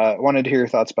 wanted to hear your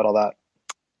thoughts about all that.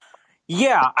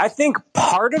 Yeah, I think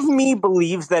part of me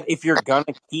believes that if you're going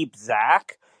to keep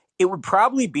Zach, it would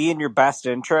probably be in your best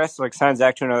interest, sign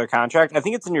Zach to another contract. I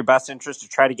think it's in your best interest to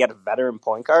try to get a veteran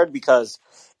point guard because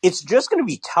it's just going to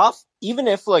be tough, even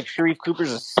if Sharif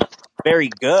Cooper's very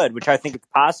good, which I think it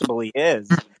possibly is.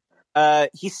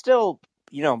 He's still,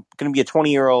 going to be a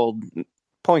 20-year-old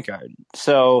point guard.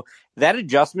 So that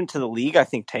adjustment to the league, I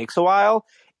think, takes a while.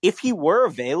 If he were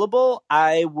available,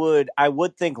 I would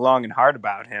think long and hard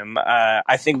about him.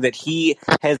 I think that he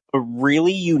has a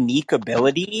really unique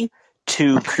ability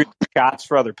to create shots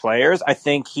for other players. I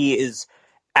think he is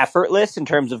effortless in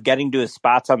terms of getting to his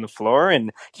spots on the floor,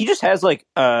 and he just has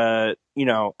a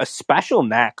special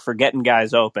knack for getting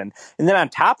guys open. And then on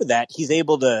top of that, he's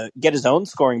able to get his own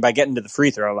scoring by getting to the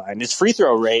free throw line. His free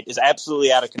throw rate is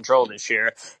absolutely out of control this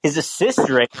year. His assist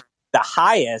rate, the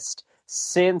highest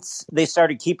since they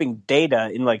started keeping data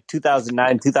in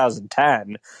 2009,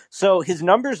 2010. So his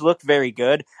numbers look very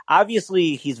good.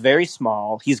 Obviously, he's very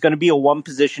small. He's going to be a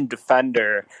one-position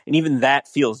defender, and even that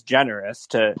feels generous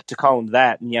to call him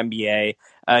that in the NBA.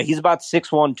 He's about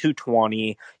 6'1",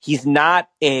 220. He's not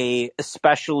a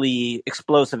especially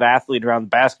explosive athlete around the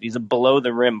basket. He's a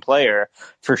below-the-rim player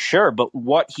for sure, but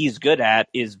what he's good at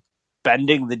is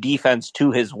bending the defense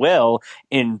to his will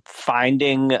in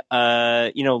finding,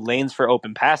 lanes for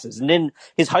open passes. And in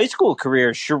his high school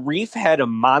career, Sharif had a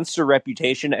monster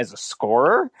reputation as a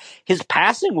scorer. His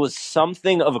passing was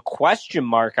something of a question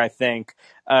mark, I think,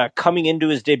 coming into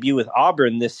his debut with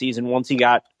Auburn this season once he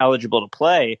got eligible to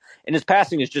play. And his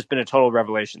passing has just been a total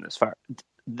revelation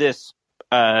this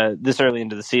early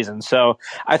into the season. So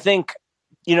I think,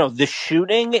 the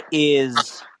shooting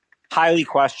is highly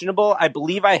questionable. I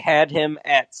believe I had him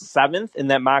at 7th in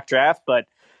that mock draft, but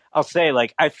I'll say,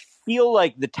 I feel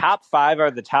like the top 5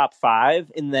 are the top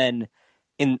 5. And then,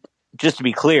 just to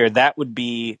be clear, that would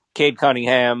be Cade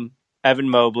Cunningham, Evan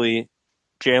Mobley,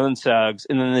 Jalen Suggs,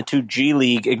 and then the 2 G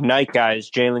League Ignite guys,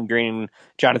 Jalen Green,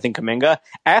 Jonathan Kuminga.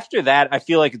 After that, I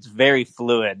feel like it's very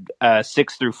fluid,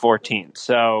 6 through 14.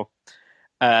 So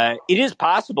it is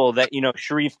possible that,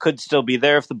 Sharif could still be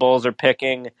there if the Bulls are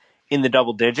picking in the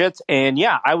double digits. And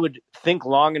yeah, I would think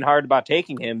long and hard about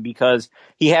taking him because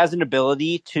he has an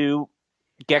ability to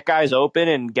get guys open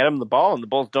and get them the ball, and the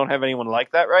Bulls don't have anyone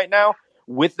like that right now.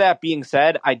 With that being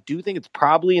said, I do think it's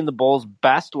probably in the Bulls'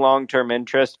 best long-term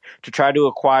interest to try to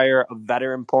acquire a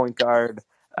veteran point guard,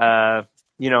 and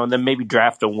then maybe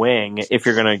draft a wing if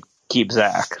you're going to keep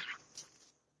Zach.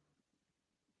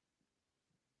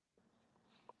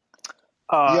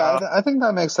 I think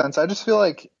that makes sense. I just feel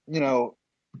like,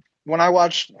 when I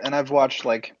watched, and I've watched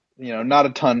not a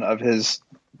ton of his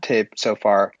tape so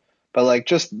far, but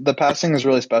just the passing is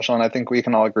really special. And I think we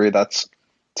can all agree that's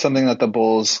something that the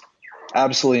Bulls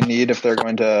absolutely need if they're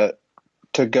going to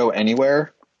go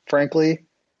anywhere, frankly.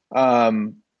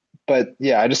 But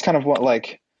yeah, I just kind of want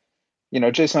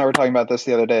Jason and I were talking about this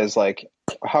the other day is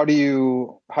how do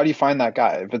you find that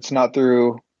guy?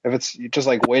 If it's just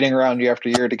waiting around year after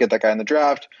year to get that guy in the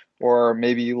draft, or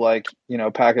maybe you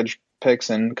package picks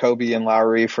and Kobe and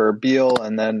Lowry for Beal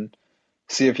and then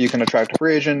see if you can attract a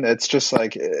free agent. It's just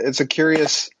it's a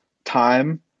curious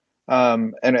time.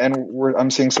 I'm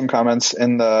seeing some comments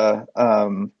in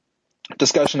the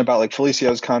discussion about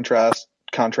Felicio's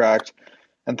contract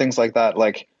and things like that.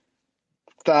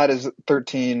 Thad is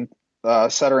 13,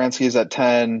 Satoransky is at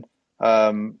 10,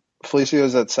 Felicio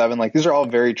is at 7. These are all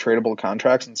very tradable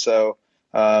contracts, and so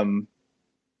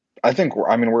I think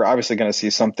we're obviously going to see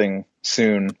something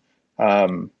soon,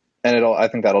 and I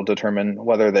think that'll determine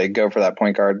whether they go for that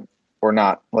point guard or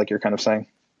not, like you're kind of saying.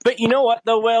 But you know what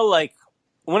though, Will?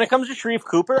 When it comes to Sharif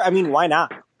Cooper, why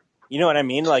not? You know what I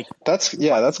mean? That's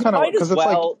kind of because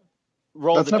it's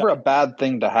that's never a bad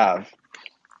thing to have.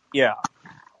 Yeah.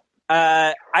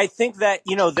 I think that,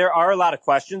 there are a lot of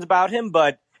questions about him,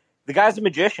 but the guy's a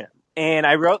magician. And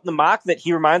I wrote in the mock that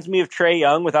he reminds me of Trae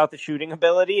Young without the shooting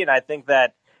ability. And I think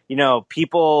that,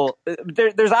 people,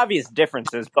 there's obvious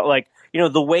differences, but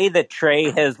the way that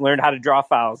Trae has learned how to draw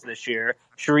fouls this year,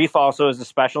 Sharif also has a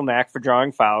special knack for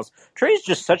drawing fouls. Trae's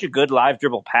just such a good live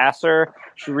dribble passer.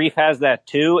 Sharif has that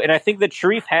too. And I think that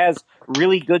Sharif has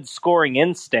really good scoring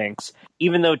instincts,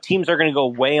 even though teams are going to go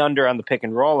way under on the pick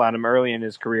and roll on him early in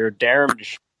his career.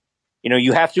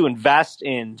 You have to invest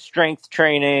in strength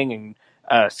training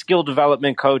and skill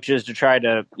development coaches to try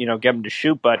to, get him to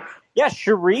shoot. But yeah,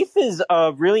 Sharif is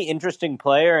a really interesting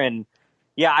player. And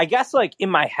yeah, I guess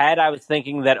in my head, I was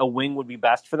thinking that a wing would be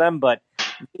best for them, but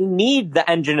they need the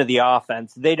engine of the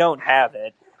offense. They don't have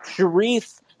it.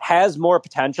 Sharif has more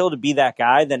potential to be that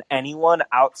guy than anyone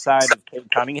outside of Cade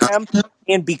Cunningham.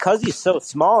 And because he's so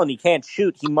small and he can't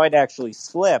shoot, he might actually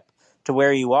slip to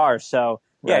where you are. So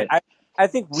yeah, right. I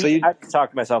think I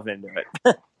talked myself into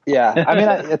it. Yeah.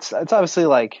 It's obviously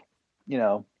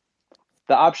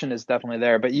the option is definitely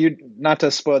there, but not to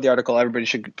spoil the article, everybody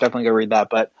should definitely go read that,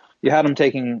 but you had him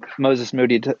taking Moses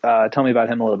Moody. Tell me about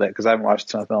him a little bit, because I haven't watched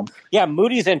a ton of film. Yeah,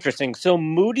 Moody's interesting. So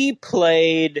Moody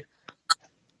played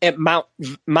at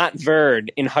Montverde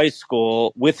in high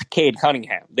school with Cade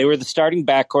Cunningham. They were the starting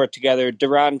backcourt together.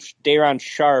 Day'Ron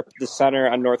Sharp, the center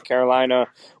on North Carolina,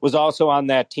 was also on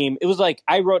that team. It was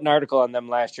I wrote an article on them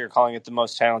last year calling it the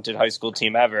most talented high school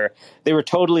team ever. They were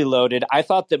totally loaded. I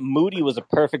thought that Moody was a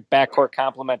perfect backcourt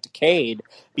complement to Cade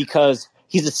because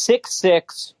he's a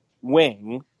 6'6"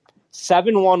 wing,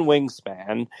 7'1"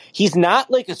 wingspan. He's not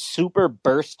a super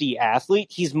bursty athlete.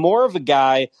 He's more of a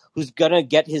guy who's going to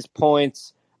get his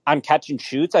points on catch and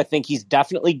shoots. I think he's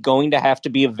definitely going to have to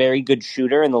be a very good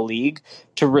shooter in the league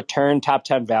to return top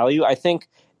 10 value. I think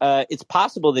it's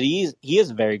possible that he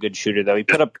is a very good shooter, though. He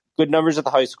put up good numbers at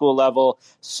the high school level.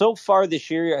 So far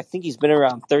this year, I think he's been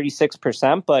around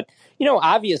 36%. But,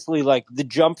 obviously, the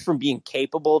jump from being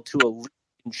capable to elite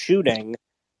in shooting,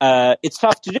 it's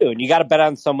tough to do, and you got to bet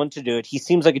on someone to do it. He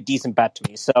seems like a decent bet to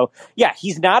me. So, yeah,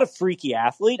 he's not a freaky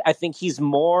athlete. I think he's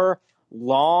more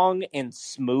long and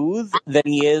smooth than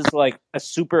he is like a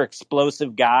super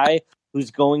explosive guy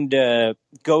who's going to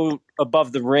go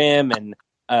above the rim and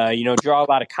draw a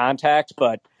lot of contact.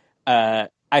 But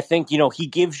I think he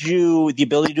gives you the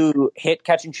ability to hit,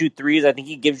 catch, and shoot threes. I think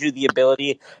he gives you the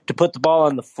ability to put the ball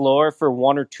on the floor for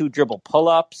 1 or 2 dribble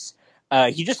pull-ups.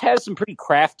 He just has some pretty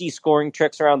crafty scoring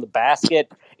tricks around the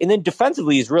basket, and then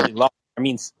defensively he's really long. I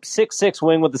mean, 6'6"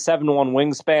 wing with a 7'1"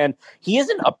 wingspan. He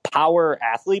isn't a power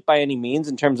athlete by any means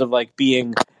in terms of like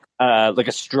being like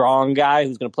a strong guy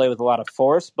who's going to play with a lot of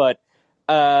force. But,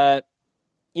 I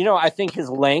think his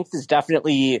length is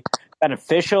definitely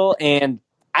beneficial. And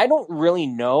I don't really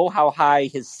know how high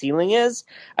his ceiling is.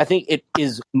 I think it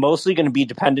is mostly going to be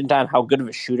dependent on how good of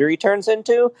a shooter he turns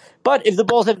into. But if the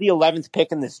Bulls have the 11th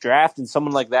pick in this draft and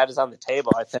someone like that is on the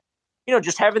table, I think,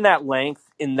 just having that length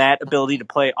and that ability to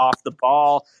play off the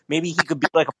ball, maybe he could be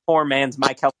like a poor man's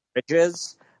Mikal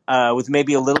Bridges with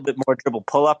maybe a little bit more dribble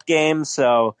pull-up game.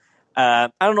 So I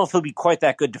don't know if he'll be quite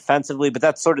that good defensively, but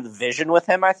that's sort of the vision with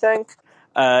him, I think,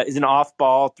 is an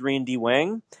off-ball 3-and-D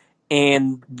wing.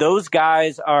 And those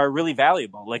guys are really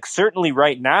valuable. Like, certainly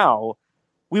right now,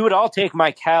 we would all take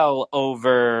Mikal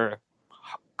over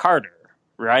Carter,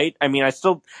 right? I mean,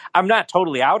 I'm not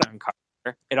totally out on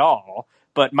Carter at all.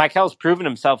 But Mikal's proven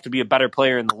himself to be a better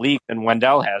player in the league than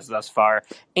Wendell has thus far.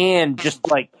 And just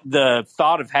like the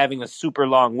thought of having a super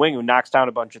long wing who knocks down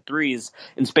a bunch of threes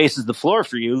and spaces the floor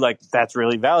for you, like that's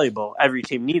really valuable. Every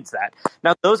team needs that.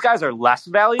 Now, those guys are less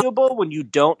valuable when you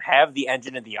don't have the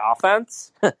engine of the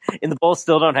offense. And the Bulls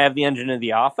still don't have the engine of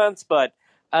the offense. But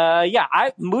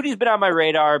Moody's been on my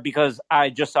radar because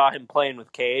I just saw him playing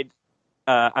with Cade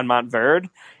on Montverde.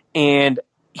 And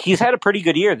he's had a pretty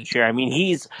good year this year. I mean,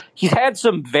 he's had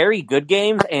some very good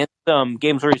games and some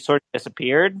games where he sort of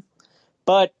disappeared.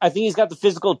 But I think he's got the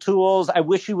physical tools. I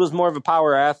wish he was more of a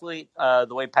power athlete. The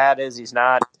way Pat is, he's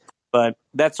not. But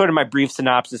that's sort of my brief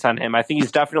synopsis on him. I think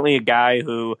he's definitely a guy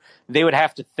who they would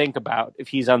have to think about if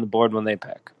he's on the board when they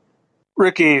pick.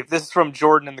 Ricky, this is from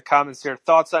Jordan in the comments here.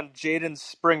 Thoughts on Jaden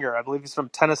Springer? I believe he's from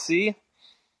Tennessee.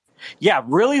 Yeah,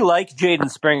 really like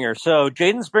Jaden Springer. So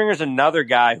Jaden Springer's another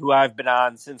guy who I've been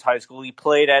on since high school. He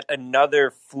played at another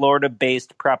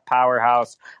Florida-based prep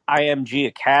powerhouse, IMG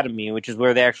Academy, which is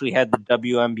where they actually had the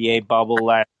WNBA bubble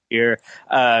last year.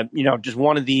 Just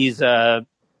one of these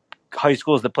high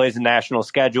schools that plays a national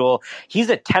schedule. He's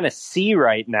at Tennessee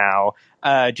right now.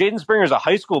 Jaden Springer's a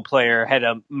high school player, had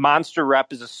a monster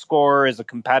rep as a scorer, as a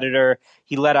competitor.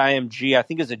 He led IMG, I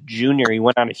think as a junior. He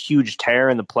went on a huge tear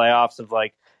in the playoffs of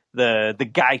like the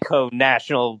Geico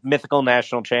mythical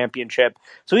national championship.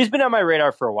 So he's been on my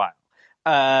radar for a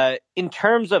while. In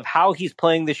terms of how he's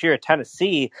playing this year at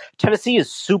Tennessee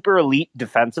is super elite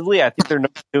defensively. I think they're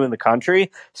number 2 in the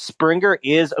country. Springer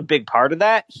is a big part of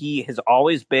that. He has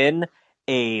always been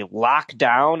a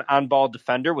lockdown on-ball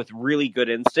defender with really good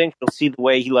instinct. You'll see the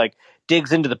way he like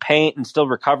digs into the paint and still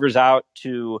recovers out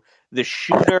to the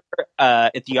shooter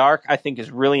at the arc, I think is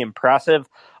really impressive.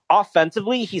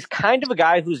 Offensively, he's kind of a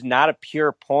guy who's not a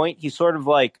pure point. He's sort of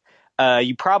like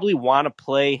you probably want to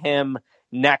play him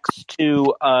next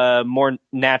to a more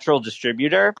natural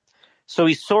distributor. So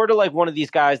he's sort of like one of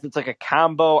these guys that's like a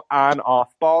combo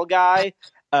on-off ball guy.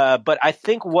 But I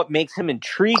think what makes him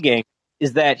intriguing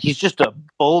is that he's just a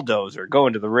bulldozer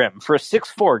going to the rim. For a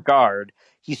 6'4" guard,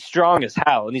 he's strong as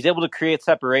hell, and he's able to create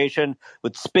separation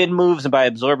with spin moves and by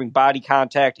absorbing body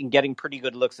contact and getting pretty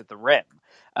good looks at the rim.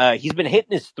 He's been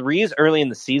hitting his threes early in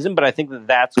the season, but I think that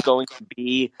that's going to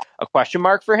be a question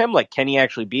mark for him. Like, can he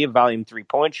actually be a volume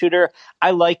 3-point shooter?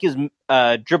 I like his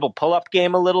dribble pull-up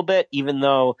game a little bit, even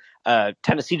though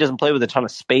Tennessee doesn't play with a ton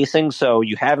of spacing, so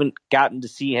you haven't gotten to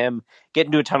see him get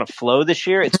into a ton of flow this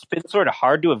year. It's been sort of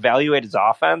hard to evaluate his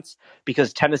offense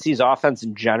because Tennessee's offense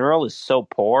in general is so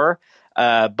poor.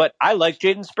 But I like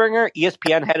Jaden Springer.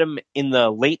 ESPN had him in the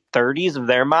late 30s of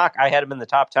their mock. I had him in the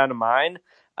top 10 of mine.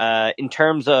 In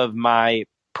terms of my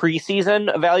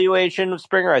preseason evaluation of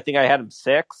Springer, I think I had him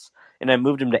 6, and I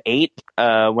moved him to 8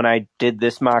 when I did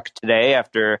this mock today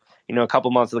after a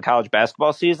couple months of the college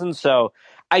basketball season. So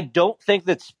I don't think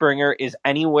that Springer is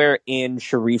anywhere in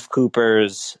Sharife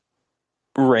Cooper's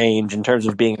range in terms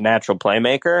of being a natural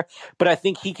playmaker, but I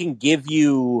think he can give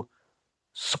you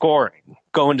scoring,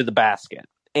 going to the basket.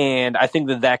 And I think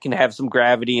that can have some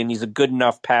gravity, and he's a good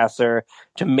enough passer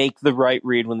to make the right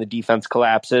read when the defense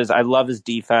collapses. I love his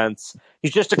defense.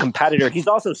 He's just a competitor. He's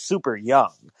also super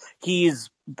young. He's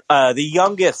the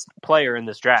youngest player in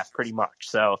this draft, pretty much.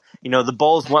 So, the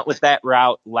Bulls went with that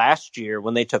route last year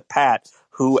when they took Pat,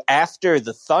 who after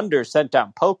the Thunder sent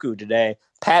down Poku today,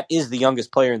 Pat is the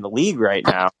youngest player in the league right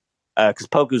now. because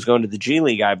Poku's going to the G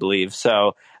League, I believe.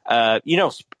 So,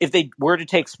 if they were to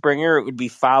take Springer, it would be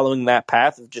following that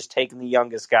path of just taking the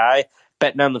youngest guy,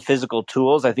 betting on the physical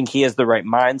tools. I think he has the right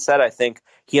mindset. I think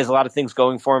he has a lot of things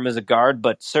going for him as a guard,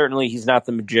 but certainly he's not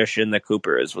the magician that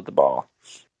Cooper is with the ball.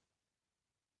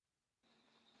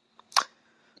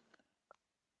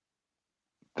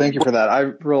 Thank you for that. I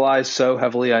rely so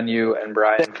heavily on you and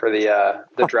Brian for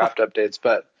the draft updates,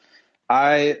 but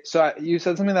you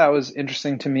said something that was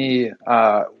interesting to me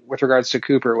with regards to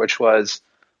Cooper, which was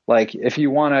like, if you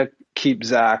want to keep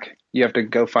Zach, you have to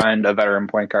go find a veteran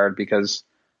point guard because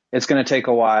it's going to take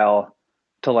a while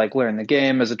to like learn the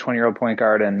game as a 20-year-old point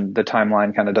guard, and the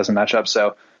timeline kind of doesn't match up.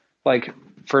 So like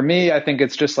for me, I think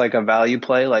it's just like a value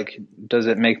play. Like, does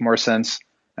it make more sense?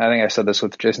 I think I said this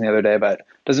with Jason the other day, but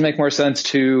does it make more sense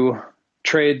to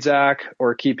trade Zach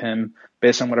or keep him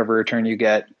based on whatever return you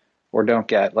get or don't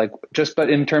get? Like, but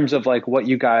in terms of like what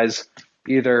you guys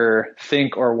either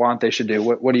think or want they should do,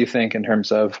 what do you think in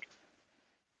terms of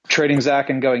trading Zach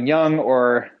and going young,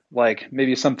 or like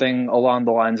maybe something along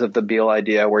the lines of the Beal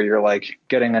idea where you're like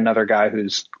getting another guy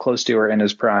who's close to or in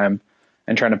his prime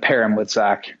and trying to pair him with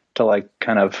Zach to like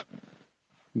kind of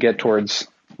get towards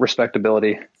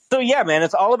respectability? So yeah, man,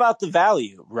 it's all about the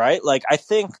value, right? Like, I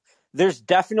think there's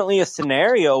definitely a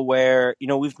scenario where,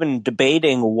 we've been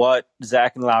debating what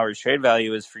Zach and Lowry's trade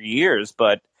value is for years,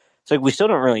 but it's like we still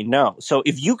don't really know. So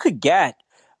if you could get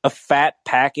a fat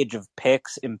package of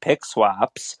picks and pick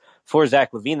swaps for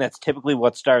Zach LaVine, that's typically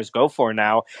what stars go for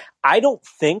now. I don't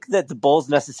think that the Bulls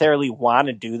necessarily want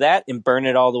to do that and burn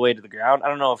it all the way to the ground. I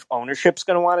don't know if ownership's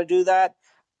going to want to do that.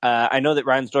 I know that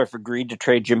Reinsdorf agreed to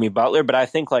trade Jimmy Butler, but I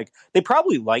think like they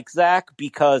probably like Zach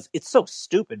because it's so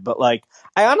stupid. But like,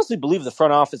 I honestly believe the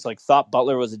front office like thought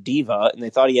Butler was a diva and they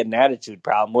thought he had an attitude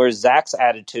problem, whereas Zach's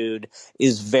attitude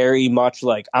is very much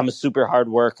like, I'm a super hard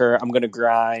worker. I'm going to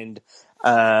grind.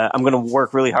 I'm going to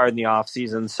work really hard in the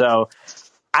offseason. So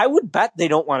I would bet they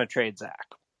don't want to trade Zach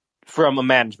from a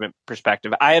management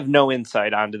perspective. I have no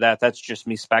insight onto that. That's just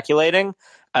me speculating.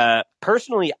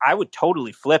 Personally, I would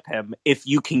totally flip him if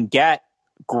you can get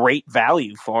great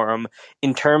value for him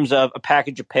in terms of a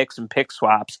package of picks and pick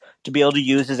swaps to be able to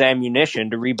use as ammunition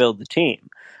to rebuild the team.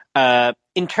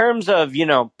 In terms of,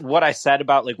 what I said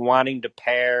about like wanting to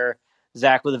pair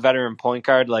Zach with a veteran point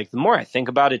guard, like the more I think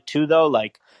about it too, though,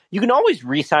 like you can always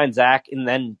re-sign Zach and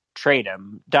then trade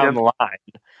him down the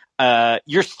line.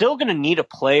 You're still going to need a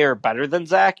player better than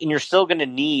Zach, and you're still going to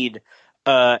need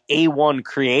A1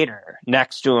 creator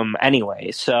next to him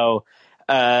anyway. So,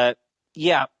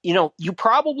 you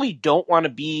probably don't want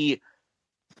to be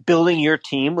building your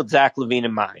team with Zach LaVine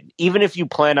in mind, even if you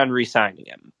plan on re-signing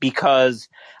him, because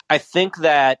I think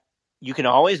that you can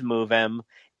always move him,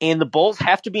 and the Bulls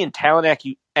have to be in talent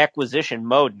acquisition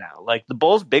mode now. Like, the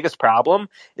Bulls' biggest problem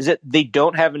is that they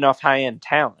don't have enough high-end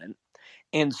talent.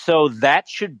 And so that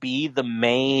should be the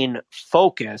main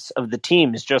focus of the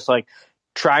team, is just like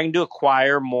trying to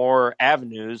acquire more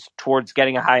avenues towards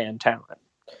getting a high-end talent.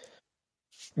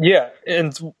 Yeah,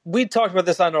 and we talked about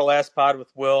this on our last pod with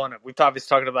Will, and we've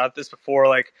obviously talked about this before.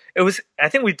 Like, I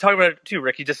think we talked about it too,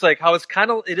 Ricky, just like how it is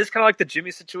kind of like the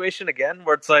Jimmy situation again,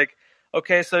 where it's like,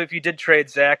 okay, so if you did trade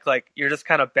Zach, like you're just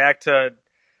kind of back to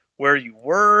where you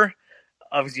were.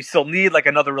 Obviously, you still need like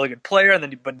another really good player,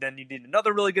 but then you need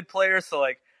another really good player. So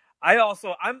like,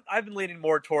 I've been leaning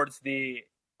more towards the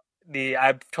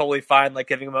I'm totally fine like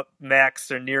giving him a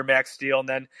max or near max deal, and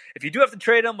then if you do have to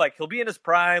trade him, like he'll be in his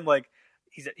prime, like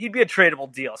he'd be a tradable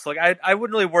deal. So like I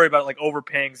wouldn't really worry about like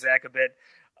overpaying Zach a bit.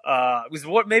 Because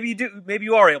what maybe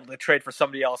you are able to trade for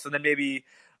somebody else, and then maybe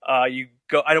you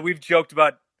go. I know we've joked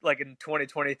about like in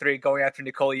 2023 going after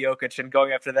Nikola Jokic and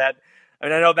going after that. I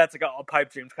mean, I know that's like a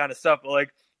pipe dream kind of stuff, but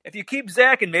like if you keep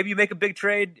Zach and maybe you make a big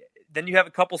trade, then you have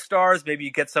a couple stars, maybe you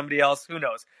get somebody else, who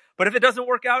knows. But if it doesn't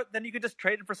work out, then you could just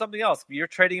trade him for something else. If you're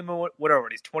trading him in whatever,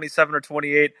 he's 27 or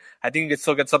 28, I think you could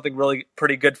still get something really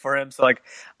pretty good for him. So like,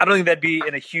 I don't think that'd be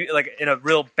in a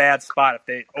real bad spot if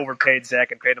they overpaid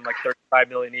Zach and paid him like $35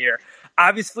 million a year.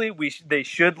 Obviously, they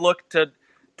should look to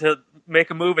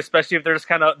make a move, especially if they're just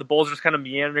kind of the Bulls are just kind of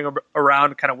meandering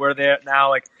around kind of where they're at now.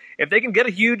 Like if they can get a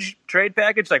huge trade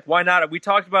package, like why not? We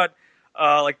talked about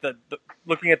like the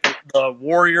looking at the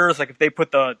Warriors, like if they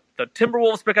put the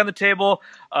Timberwolves pick on the table.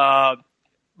 My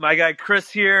guy Chris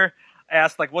here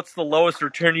asked like, what's the lowest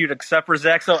return you'd accept for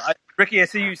Zach? So Ricky, I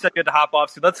see you said you had to hop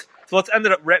off. So let's end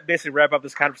it up basically wrap up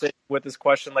this conversation with this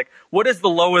question. Like, what is the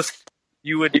lowest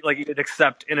you'd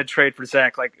accept in a trade for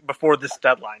Zach, like before this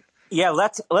deadline? Yeah,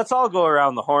 let's all go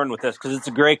around the horn with this because it's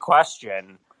a great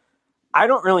question. I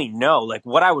don't really know. Like,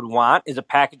 what I would want is a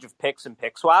package of picks and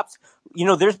pick swaps.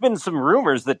 There's been some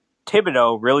rumors that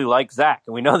Thibodeau really likes Zach,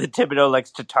 and we know that Thibodeau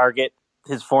likes to target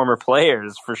his former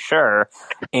players for sure.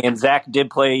 And Zach did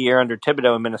play a year under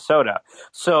Thibodeau in Minnesota.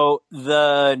 So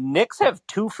the Knicks have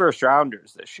 2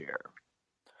 first-rounders this year.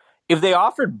 If they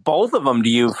offered both of them to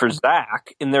you for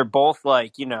Zach, and they're both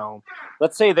like,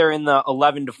 let's say they're in the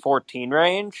 11 to 14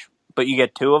 range, but you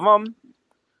get 2 of them,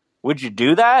 would you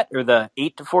do that? Or the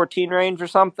 8 to 14 range or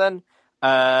something?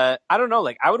 I don't know.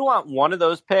 Like, I would want one of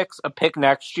those picks, a pick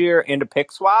next year, and a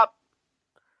pick swap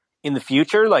in the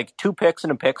future. Like, 2 picks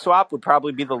and a pick swap would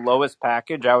probably be the lowest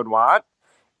package I would want.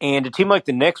 And a team like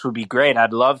the Knicks would be great.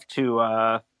 I'd love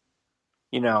to,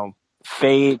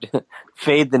 fade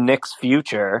the Knicks'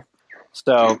 future.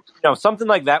 So, something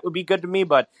like that would be good to me,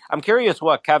 but I'm curious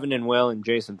what Kevin and Will and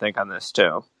Jason think on this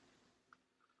too.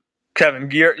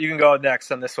 Kevin, you can go next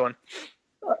on this one.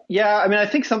 Yeah, I mean, I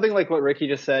think something like what Ricky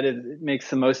just said, it makes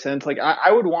the most sense. Like,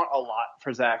 I would want a lot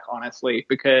for Zach, honestly,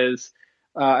 because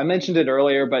I mentioned it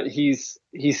earlier, but he's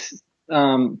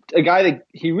a guy that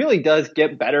he really does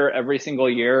get better every single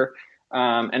year.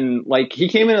 And like, he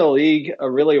came into the league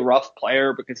a really rough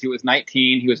player because he was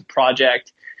 19, he was a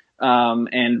project.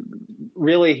 And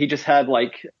really, he just had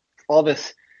like all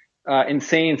this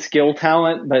insane skill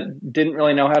talent, but didn't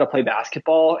really know how to play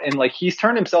basketball. And like, he's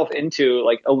turned himself into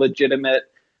like a legitimate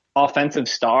offensive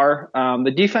star.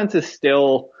 The defense is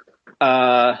still,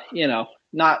 not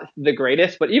the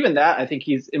greatest, but even that, I think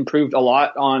he's improved a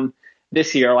lot on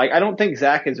this year. Like, I don't think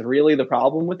Zach is really the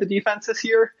problem with the defense this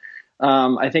year.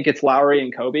 I think it's Lowry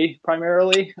and Kobe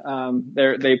primarily.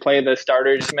 They play the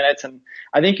starters minutes, and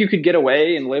I think you could get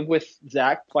away and live with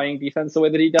Zach playing defense the way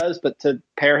that he does, but to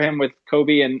pair him with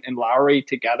Kobe and Lowry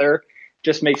together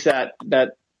just makes that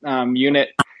unit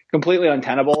completely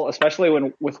untenable,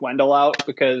 especially with Wendell out,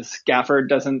 because Gafford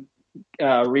doesn't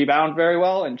rebound very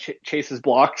well and chases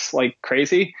blocks like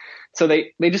crazy. So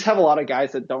they just have a lot of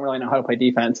guys that don't really know how to play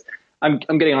defense. I'm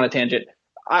getting on a tangent.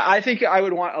 I think I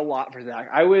would want a lot for Zach.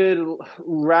 I would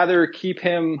rather keep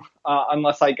him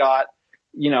unless I got,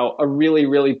 a really,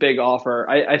 really big offer.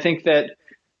 I think that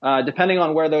depending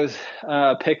on where those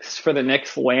picks for the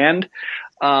Knicks land,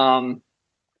 I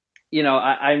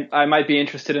might be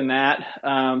interested in that.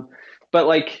 But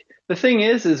like, the thing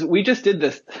is we just did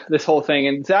this whole thing,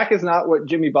 and Zach is not what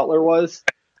Jimmy Butler was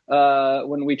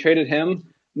when we traded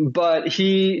him, but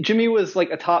Jimmy was like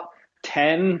a top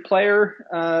 10 player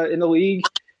in the league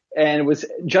and was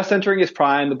just entering his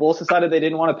prime. The Bulls decided they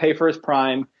didn't want to pay for his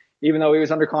prime, even though he was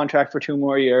under contract for 2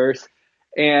 more years.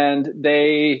 And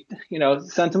they,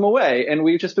 sent him away. And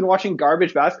we've just been watching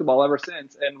garbage basketball ever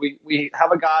since. And we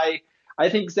have a guy, I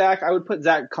would put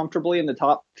Zach comfortably in the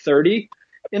top 30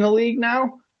 in the league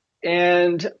now.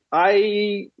 And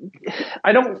I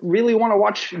don't really want to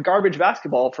watch garbage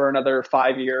basketball for another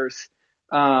 5 years.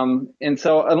 And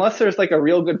so unless there's like a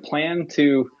real good plan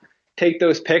to take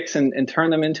those picks and turn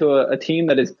them into a team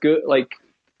that is good, like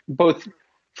both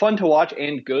fun to watch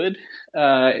and good,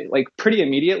 like pretty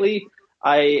immediately,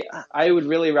 I would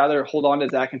really rather hold on to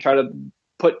Zach and try to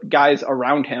put guys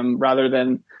around him rather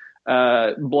than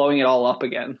blowing it all up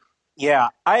again. Yeah,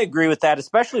 I agree with that,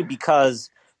 especially because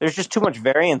there's just too much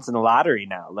variance in the lottery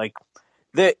now. Like,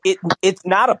 it's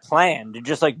not a plan to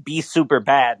just like be super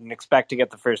bad and expect to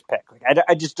get the first pick. Like,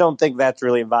 I just don't think that's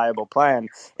really a viable plan.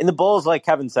 And the Bulls, like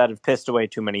Kevin said, have pissed away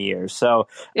too many years. So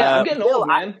yeah, I'm getting old,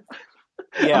 man.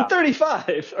 Yeah. I'm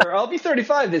 35, or I'll be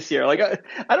 35 this year. Like,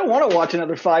 I don't want to watch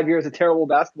another 5 years of terrible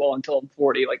basketball until I'm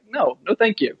 40. Like, no,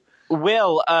 thank you.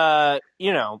 Will, I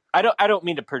don't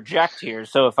mean to project here.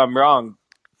 So if I'm wrong,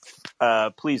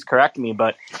 please correct me,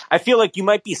 but I feel like you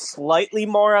might be slightly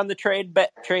more on the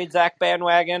trade Zach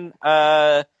bandwagon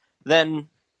than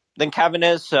Kevin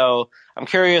is. So I'm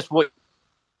curious what.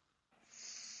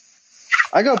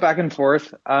 I go back and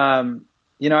forth.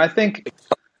 I think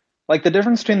like the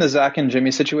difference between the Zach and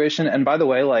Jimmy situation, and by the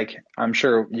way, like I'm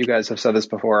sure you guys have said this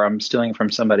before, I'm stealing from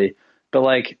somebody, but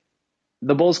like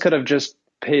the Bulls could have just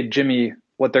paid Jimmy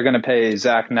what they're going to pay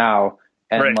Zach now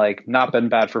and Right. like not been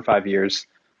bad for 5 years.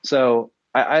 So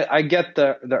I get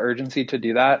the urgency to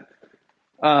do that.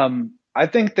 I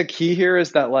think the key here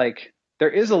is that like there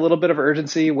is a little bit of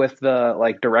urgency with the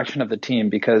like direction of the team,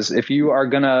 because if you are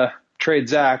gonna trade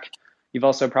Zach, you've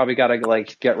also probably got to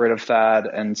like get rid of Thad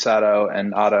and Sato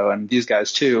and Otto and these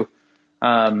guys too.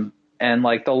 And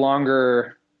like the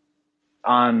longer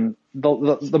on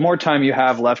the more time you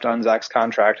have left on Zach's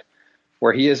contract,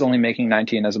 where he is only making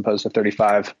 19 as opposed to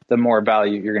 35, the more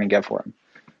value you're going to get for him.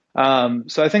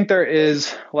 So I think there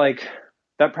is like,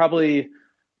 that probably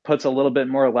puts a little bit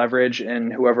more leverage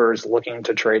in whoever's looking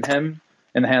to trade him,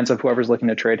 in the hands of whoever's looking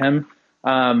to trade him.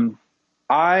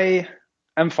 I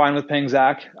am fine with paying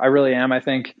Zach. I really am. I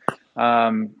think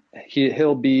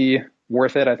he'll be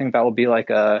worth it. I think that will be like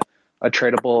a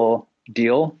tradable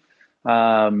deal.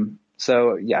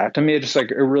 So yeah, to me, it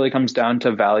really comes down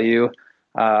to value.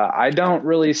 I don't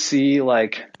really see,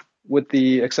 like, with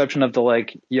the exception of the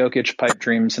like Jokic pipe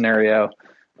dream scenario,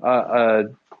 a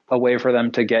way for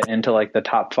them to get into like the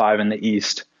top 5 in the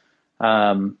East,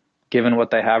 given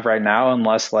what they have right now,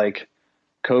 unless like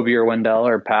Kobe or Wendell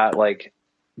or Pat like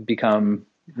become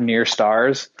near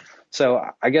stars. So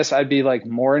I guess I'd be like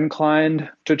more inclined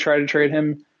to try to trade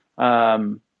him.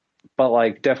 But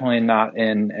like definitely not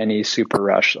in any super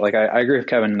rush. Like I agree with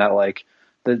Kevin that like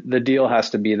the deal has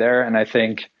to be there. And I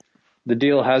think the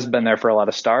deal has been there for a lot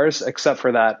of stars, except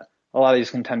for that a lot of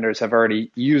these contenders have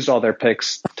already used all their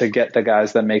picks to get the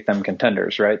guys that make them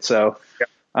contenders. Right. So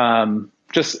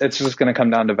it's just going to come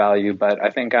down to value, but I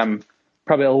think I'm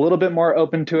probably a little bit more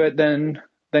open to it than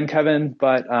Kevin,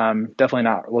 but definitely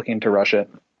not looking to rush it.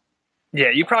 Yeah,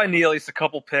 you probably need at least a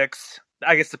couple picks,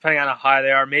 I guess, depending on how high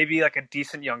they are. Maybe like a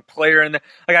decent young player in there.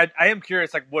 Like I am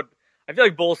curious, like I feel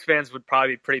like Bulls fans would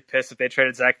probably be pretty pissed if they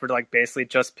traded Zach for like basically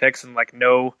just picks and like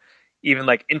no even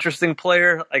like interesting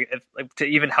player, like to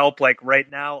even help like right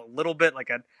now a little bit. Like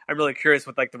I'm really curious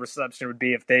what like the reception would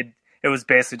be if it was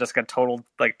basically just a total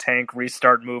like tank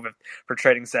restart move for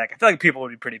trading Zach. I feel like people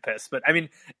would be pretty pissed. But I mean,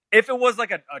 if it was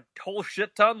like a whole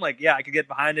shit ton, like yeah, I could get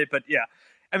behind it. But yeah,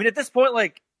 I mean at this point,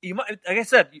 like you might, like I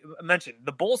said, you mentioned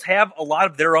the Bulls have a lot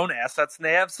of their own assets, and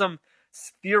they have some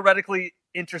theoretically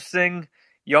interesting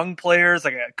young players.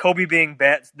 Like Kobe being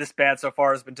this bad so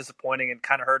far has been disappointing and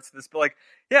kind of hurts this. But like,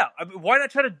 yeah, I mean, why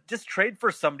not try to just trade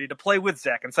for somebody to play with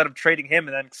Zach instead of trading him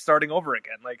and then starting over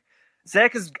again? Like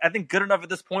Zach is, I think, good enough at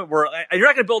this point where you're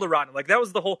not going to build around him. Like that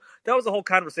was the whole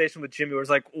conversation with Jimmy. Where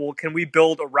it's like, well, can we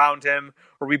build around him?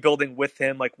 Or are we building with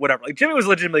him? Like whatever. Like Jimmy was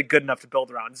legitimately good enough to build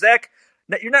around Zach.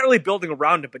 You're not really building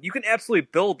around him, but you can absolutely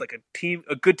build like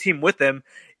a good team with him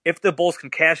if the Bulls can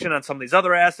cash in on some of these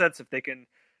other assets, if they can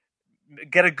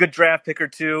get a good draft pick or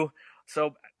two.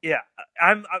 So yeah,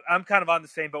 I'm kind of on the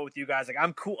same boat with you guys. Like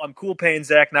I'm cool paying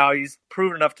Zach now. He's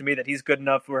proven enough to me that he's good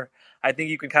enough where I think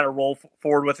you can kind of roll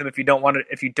forward with him if you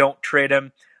don't trade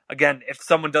him. Again, if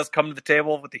someone does come to the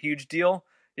table with a huge deal,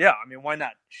 yeah, I mean, why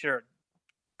not? Sure,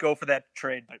 go for that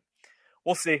trade, but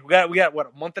we'll see. We got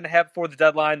what, a month and a half before the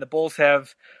deadline. The Bulls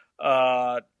have,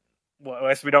 well, I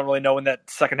guess we don't really know when that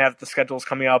second half of the schedule is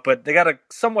coming out, but they got a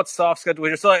somewhat soft schedule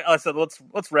here. So like I said, let's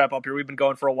wrap up here. We've been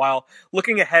going for a while.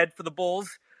 Looking ahead for the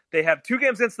Bulls, they have 2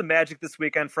 games against the Magic this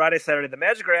weekend, Friday, Saturday. The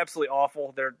Magic are absolutely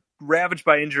awful. They're ravaged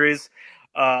by injuries.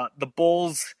 The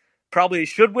Bulls probably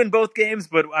should win both games,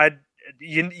 but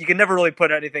you can never really put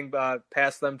anything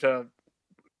past them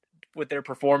with their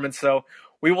performance. So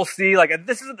we will see. Like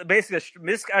this is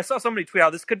basically I saw somebody tweet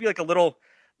out this could be like a little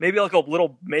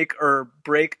make or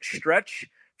break stretch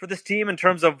for this team in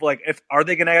terms of like are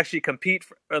they going to actually compete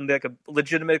for like a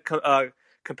legitimate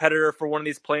competitor for one of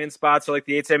these playing spots or like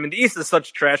the 8th seed. I mean the East is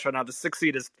such trash right now. The 6th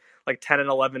seed is like 10 and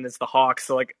 11 is the Hawks.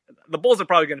 So like the Bulls are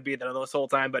probably going to be there this whole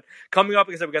time. But coming up,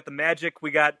 like I said, we got the Magic,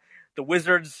 we got the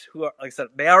Wizards, who are, like I said,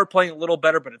 they are playing a little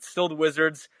better, but it's still the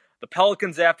Wizards. The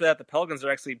Pelicans after that, the Pelicans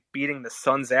are actually beating the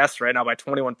Suns' ass right now by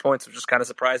 21 points, which is kind of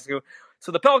surprising.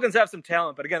 So the Pelicans have some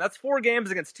talent, but again, that's 4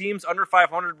 games against teams under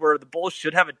 500 where the Bulls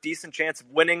should have a decent chance of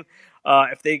winning.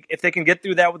 If they can get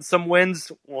through that with some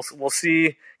wins, we'll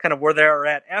see kind of where they are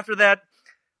at after that.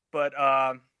 But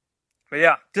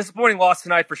yeah, disappointing loss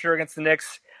tonight for sure against the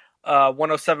Knicks.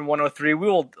 107-103. We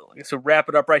will wrap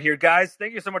it up right here. Guys,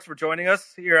 thank you so much for joining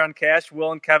us here on Cash.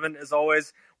 Will and Kevin, as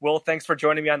always. Will, thanks for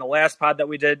joining me on the last pod that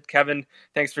we did. Kevin,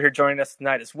 thanks for joining us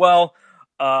tonight as well.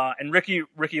 And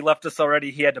Ricky left us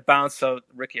already. He had to bounce, so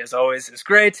Ricky, as always, is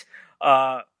great.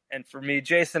 And for me,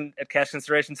 Jason at Cash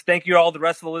Considerations, thank you to all the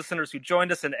rest of the listeners who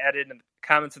joined us and added in the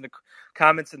comments in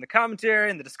the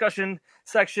commentary and the discussion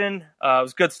section. It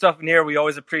was good stuff in here. We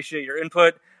always appreciate your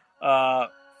input.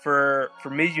 For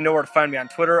me, you know where to find me on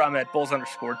Twitter. I'm at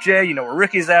Bulls_J. You know where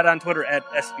Ricky's at on Twitter, at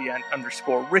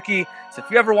SBN_Ricky. So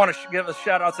if you ever want to give us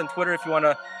shout-outs on Twitter, if you want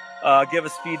to give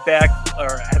us feedback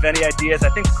or have any ideas, I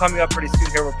think coming up pretty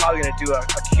soon here, we're probably going to do a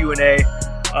Q&A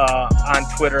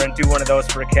on Twitter and do one of those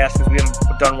for a cast because we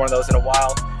haven't done one of those in a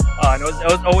while. And it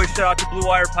was always shout-out to Blue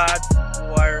Wire Pods,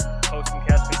 Blue Wire hosting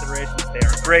Cast Considerations. They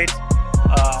are great.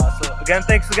 So again,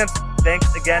 thanks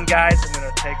again, guys. I'm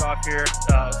going to take off here. It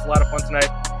was a lot of fun tonight.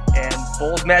 And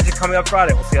Bulls Magic coming up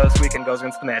Friday. We'll see how this weekend goes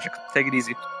against the Magic. Take it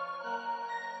easy.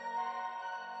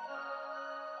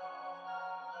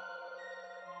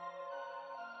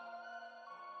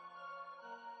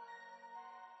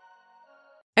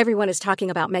 Everyone is talking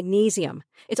about magnesium.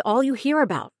 It's all you hear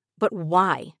about. But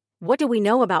why? What do we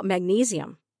know about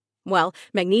magnesium? Well,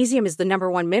 magnesium is the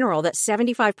 #1 mineral that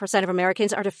 75% of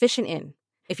Americans are deficient in.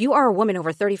 If you are a woman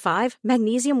over 35,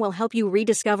 magnesium will help you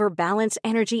rediscover balance,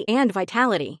 energy, and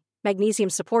vitality. Magnesium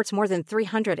supports more than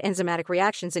 300 enzymatic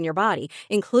reactions in your body,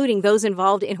 including those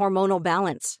involved in hormonal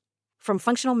balance. From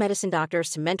functional medicine doctors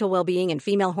to mental well-being and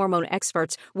female hormone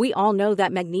experts, we all know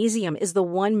that magnesium is the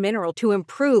one mineral to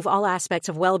improve all aspects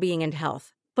of well-being and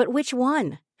health. But which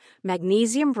one?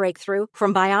 Magnesium Breakthrough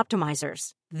from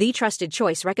Bioptimizers, the trusted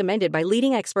choice recommended by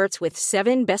leading experts with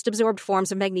 7 best-absorbed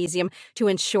forms of magnesium to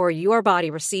ensure your body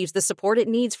receives the support it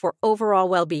needs for overall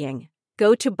well-being.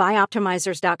 Go to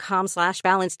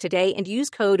bioptimizers.com/balance today and use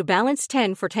code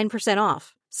BALANCE10 for 10%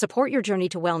 off. Support your journey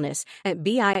to wellness at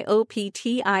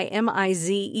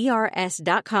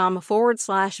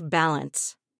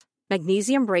bioptimizers.com/balance.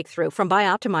 Magnesium Breakthrough from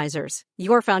Bioptimizers,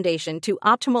 your foundation to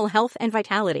optimal health and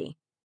vitality.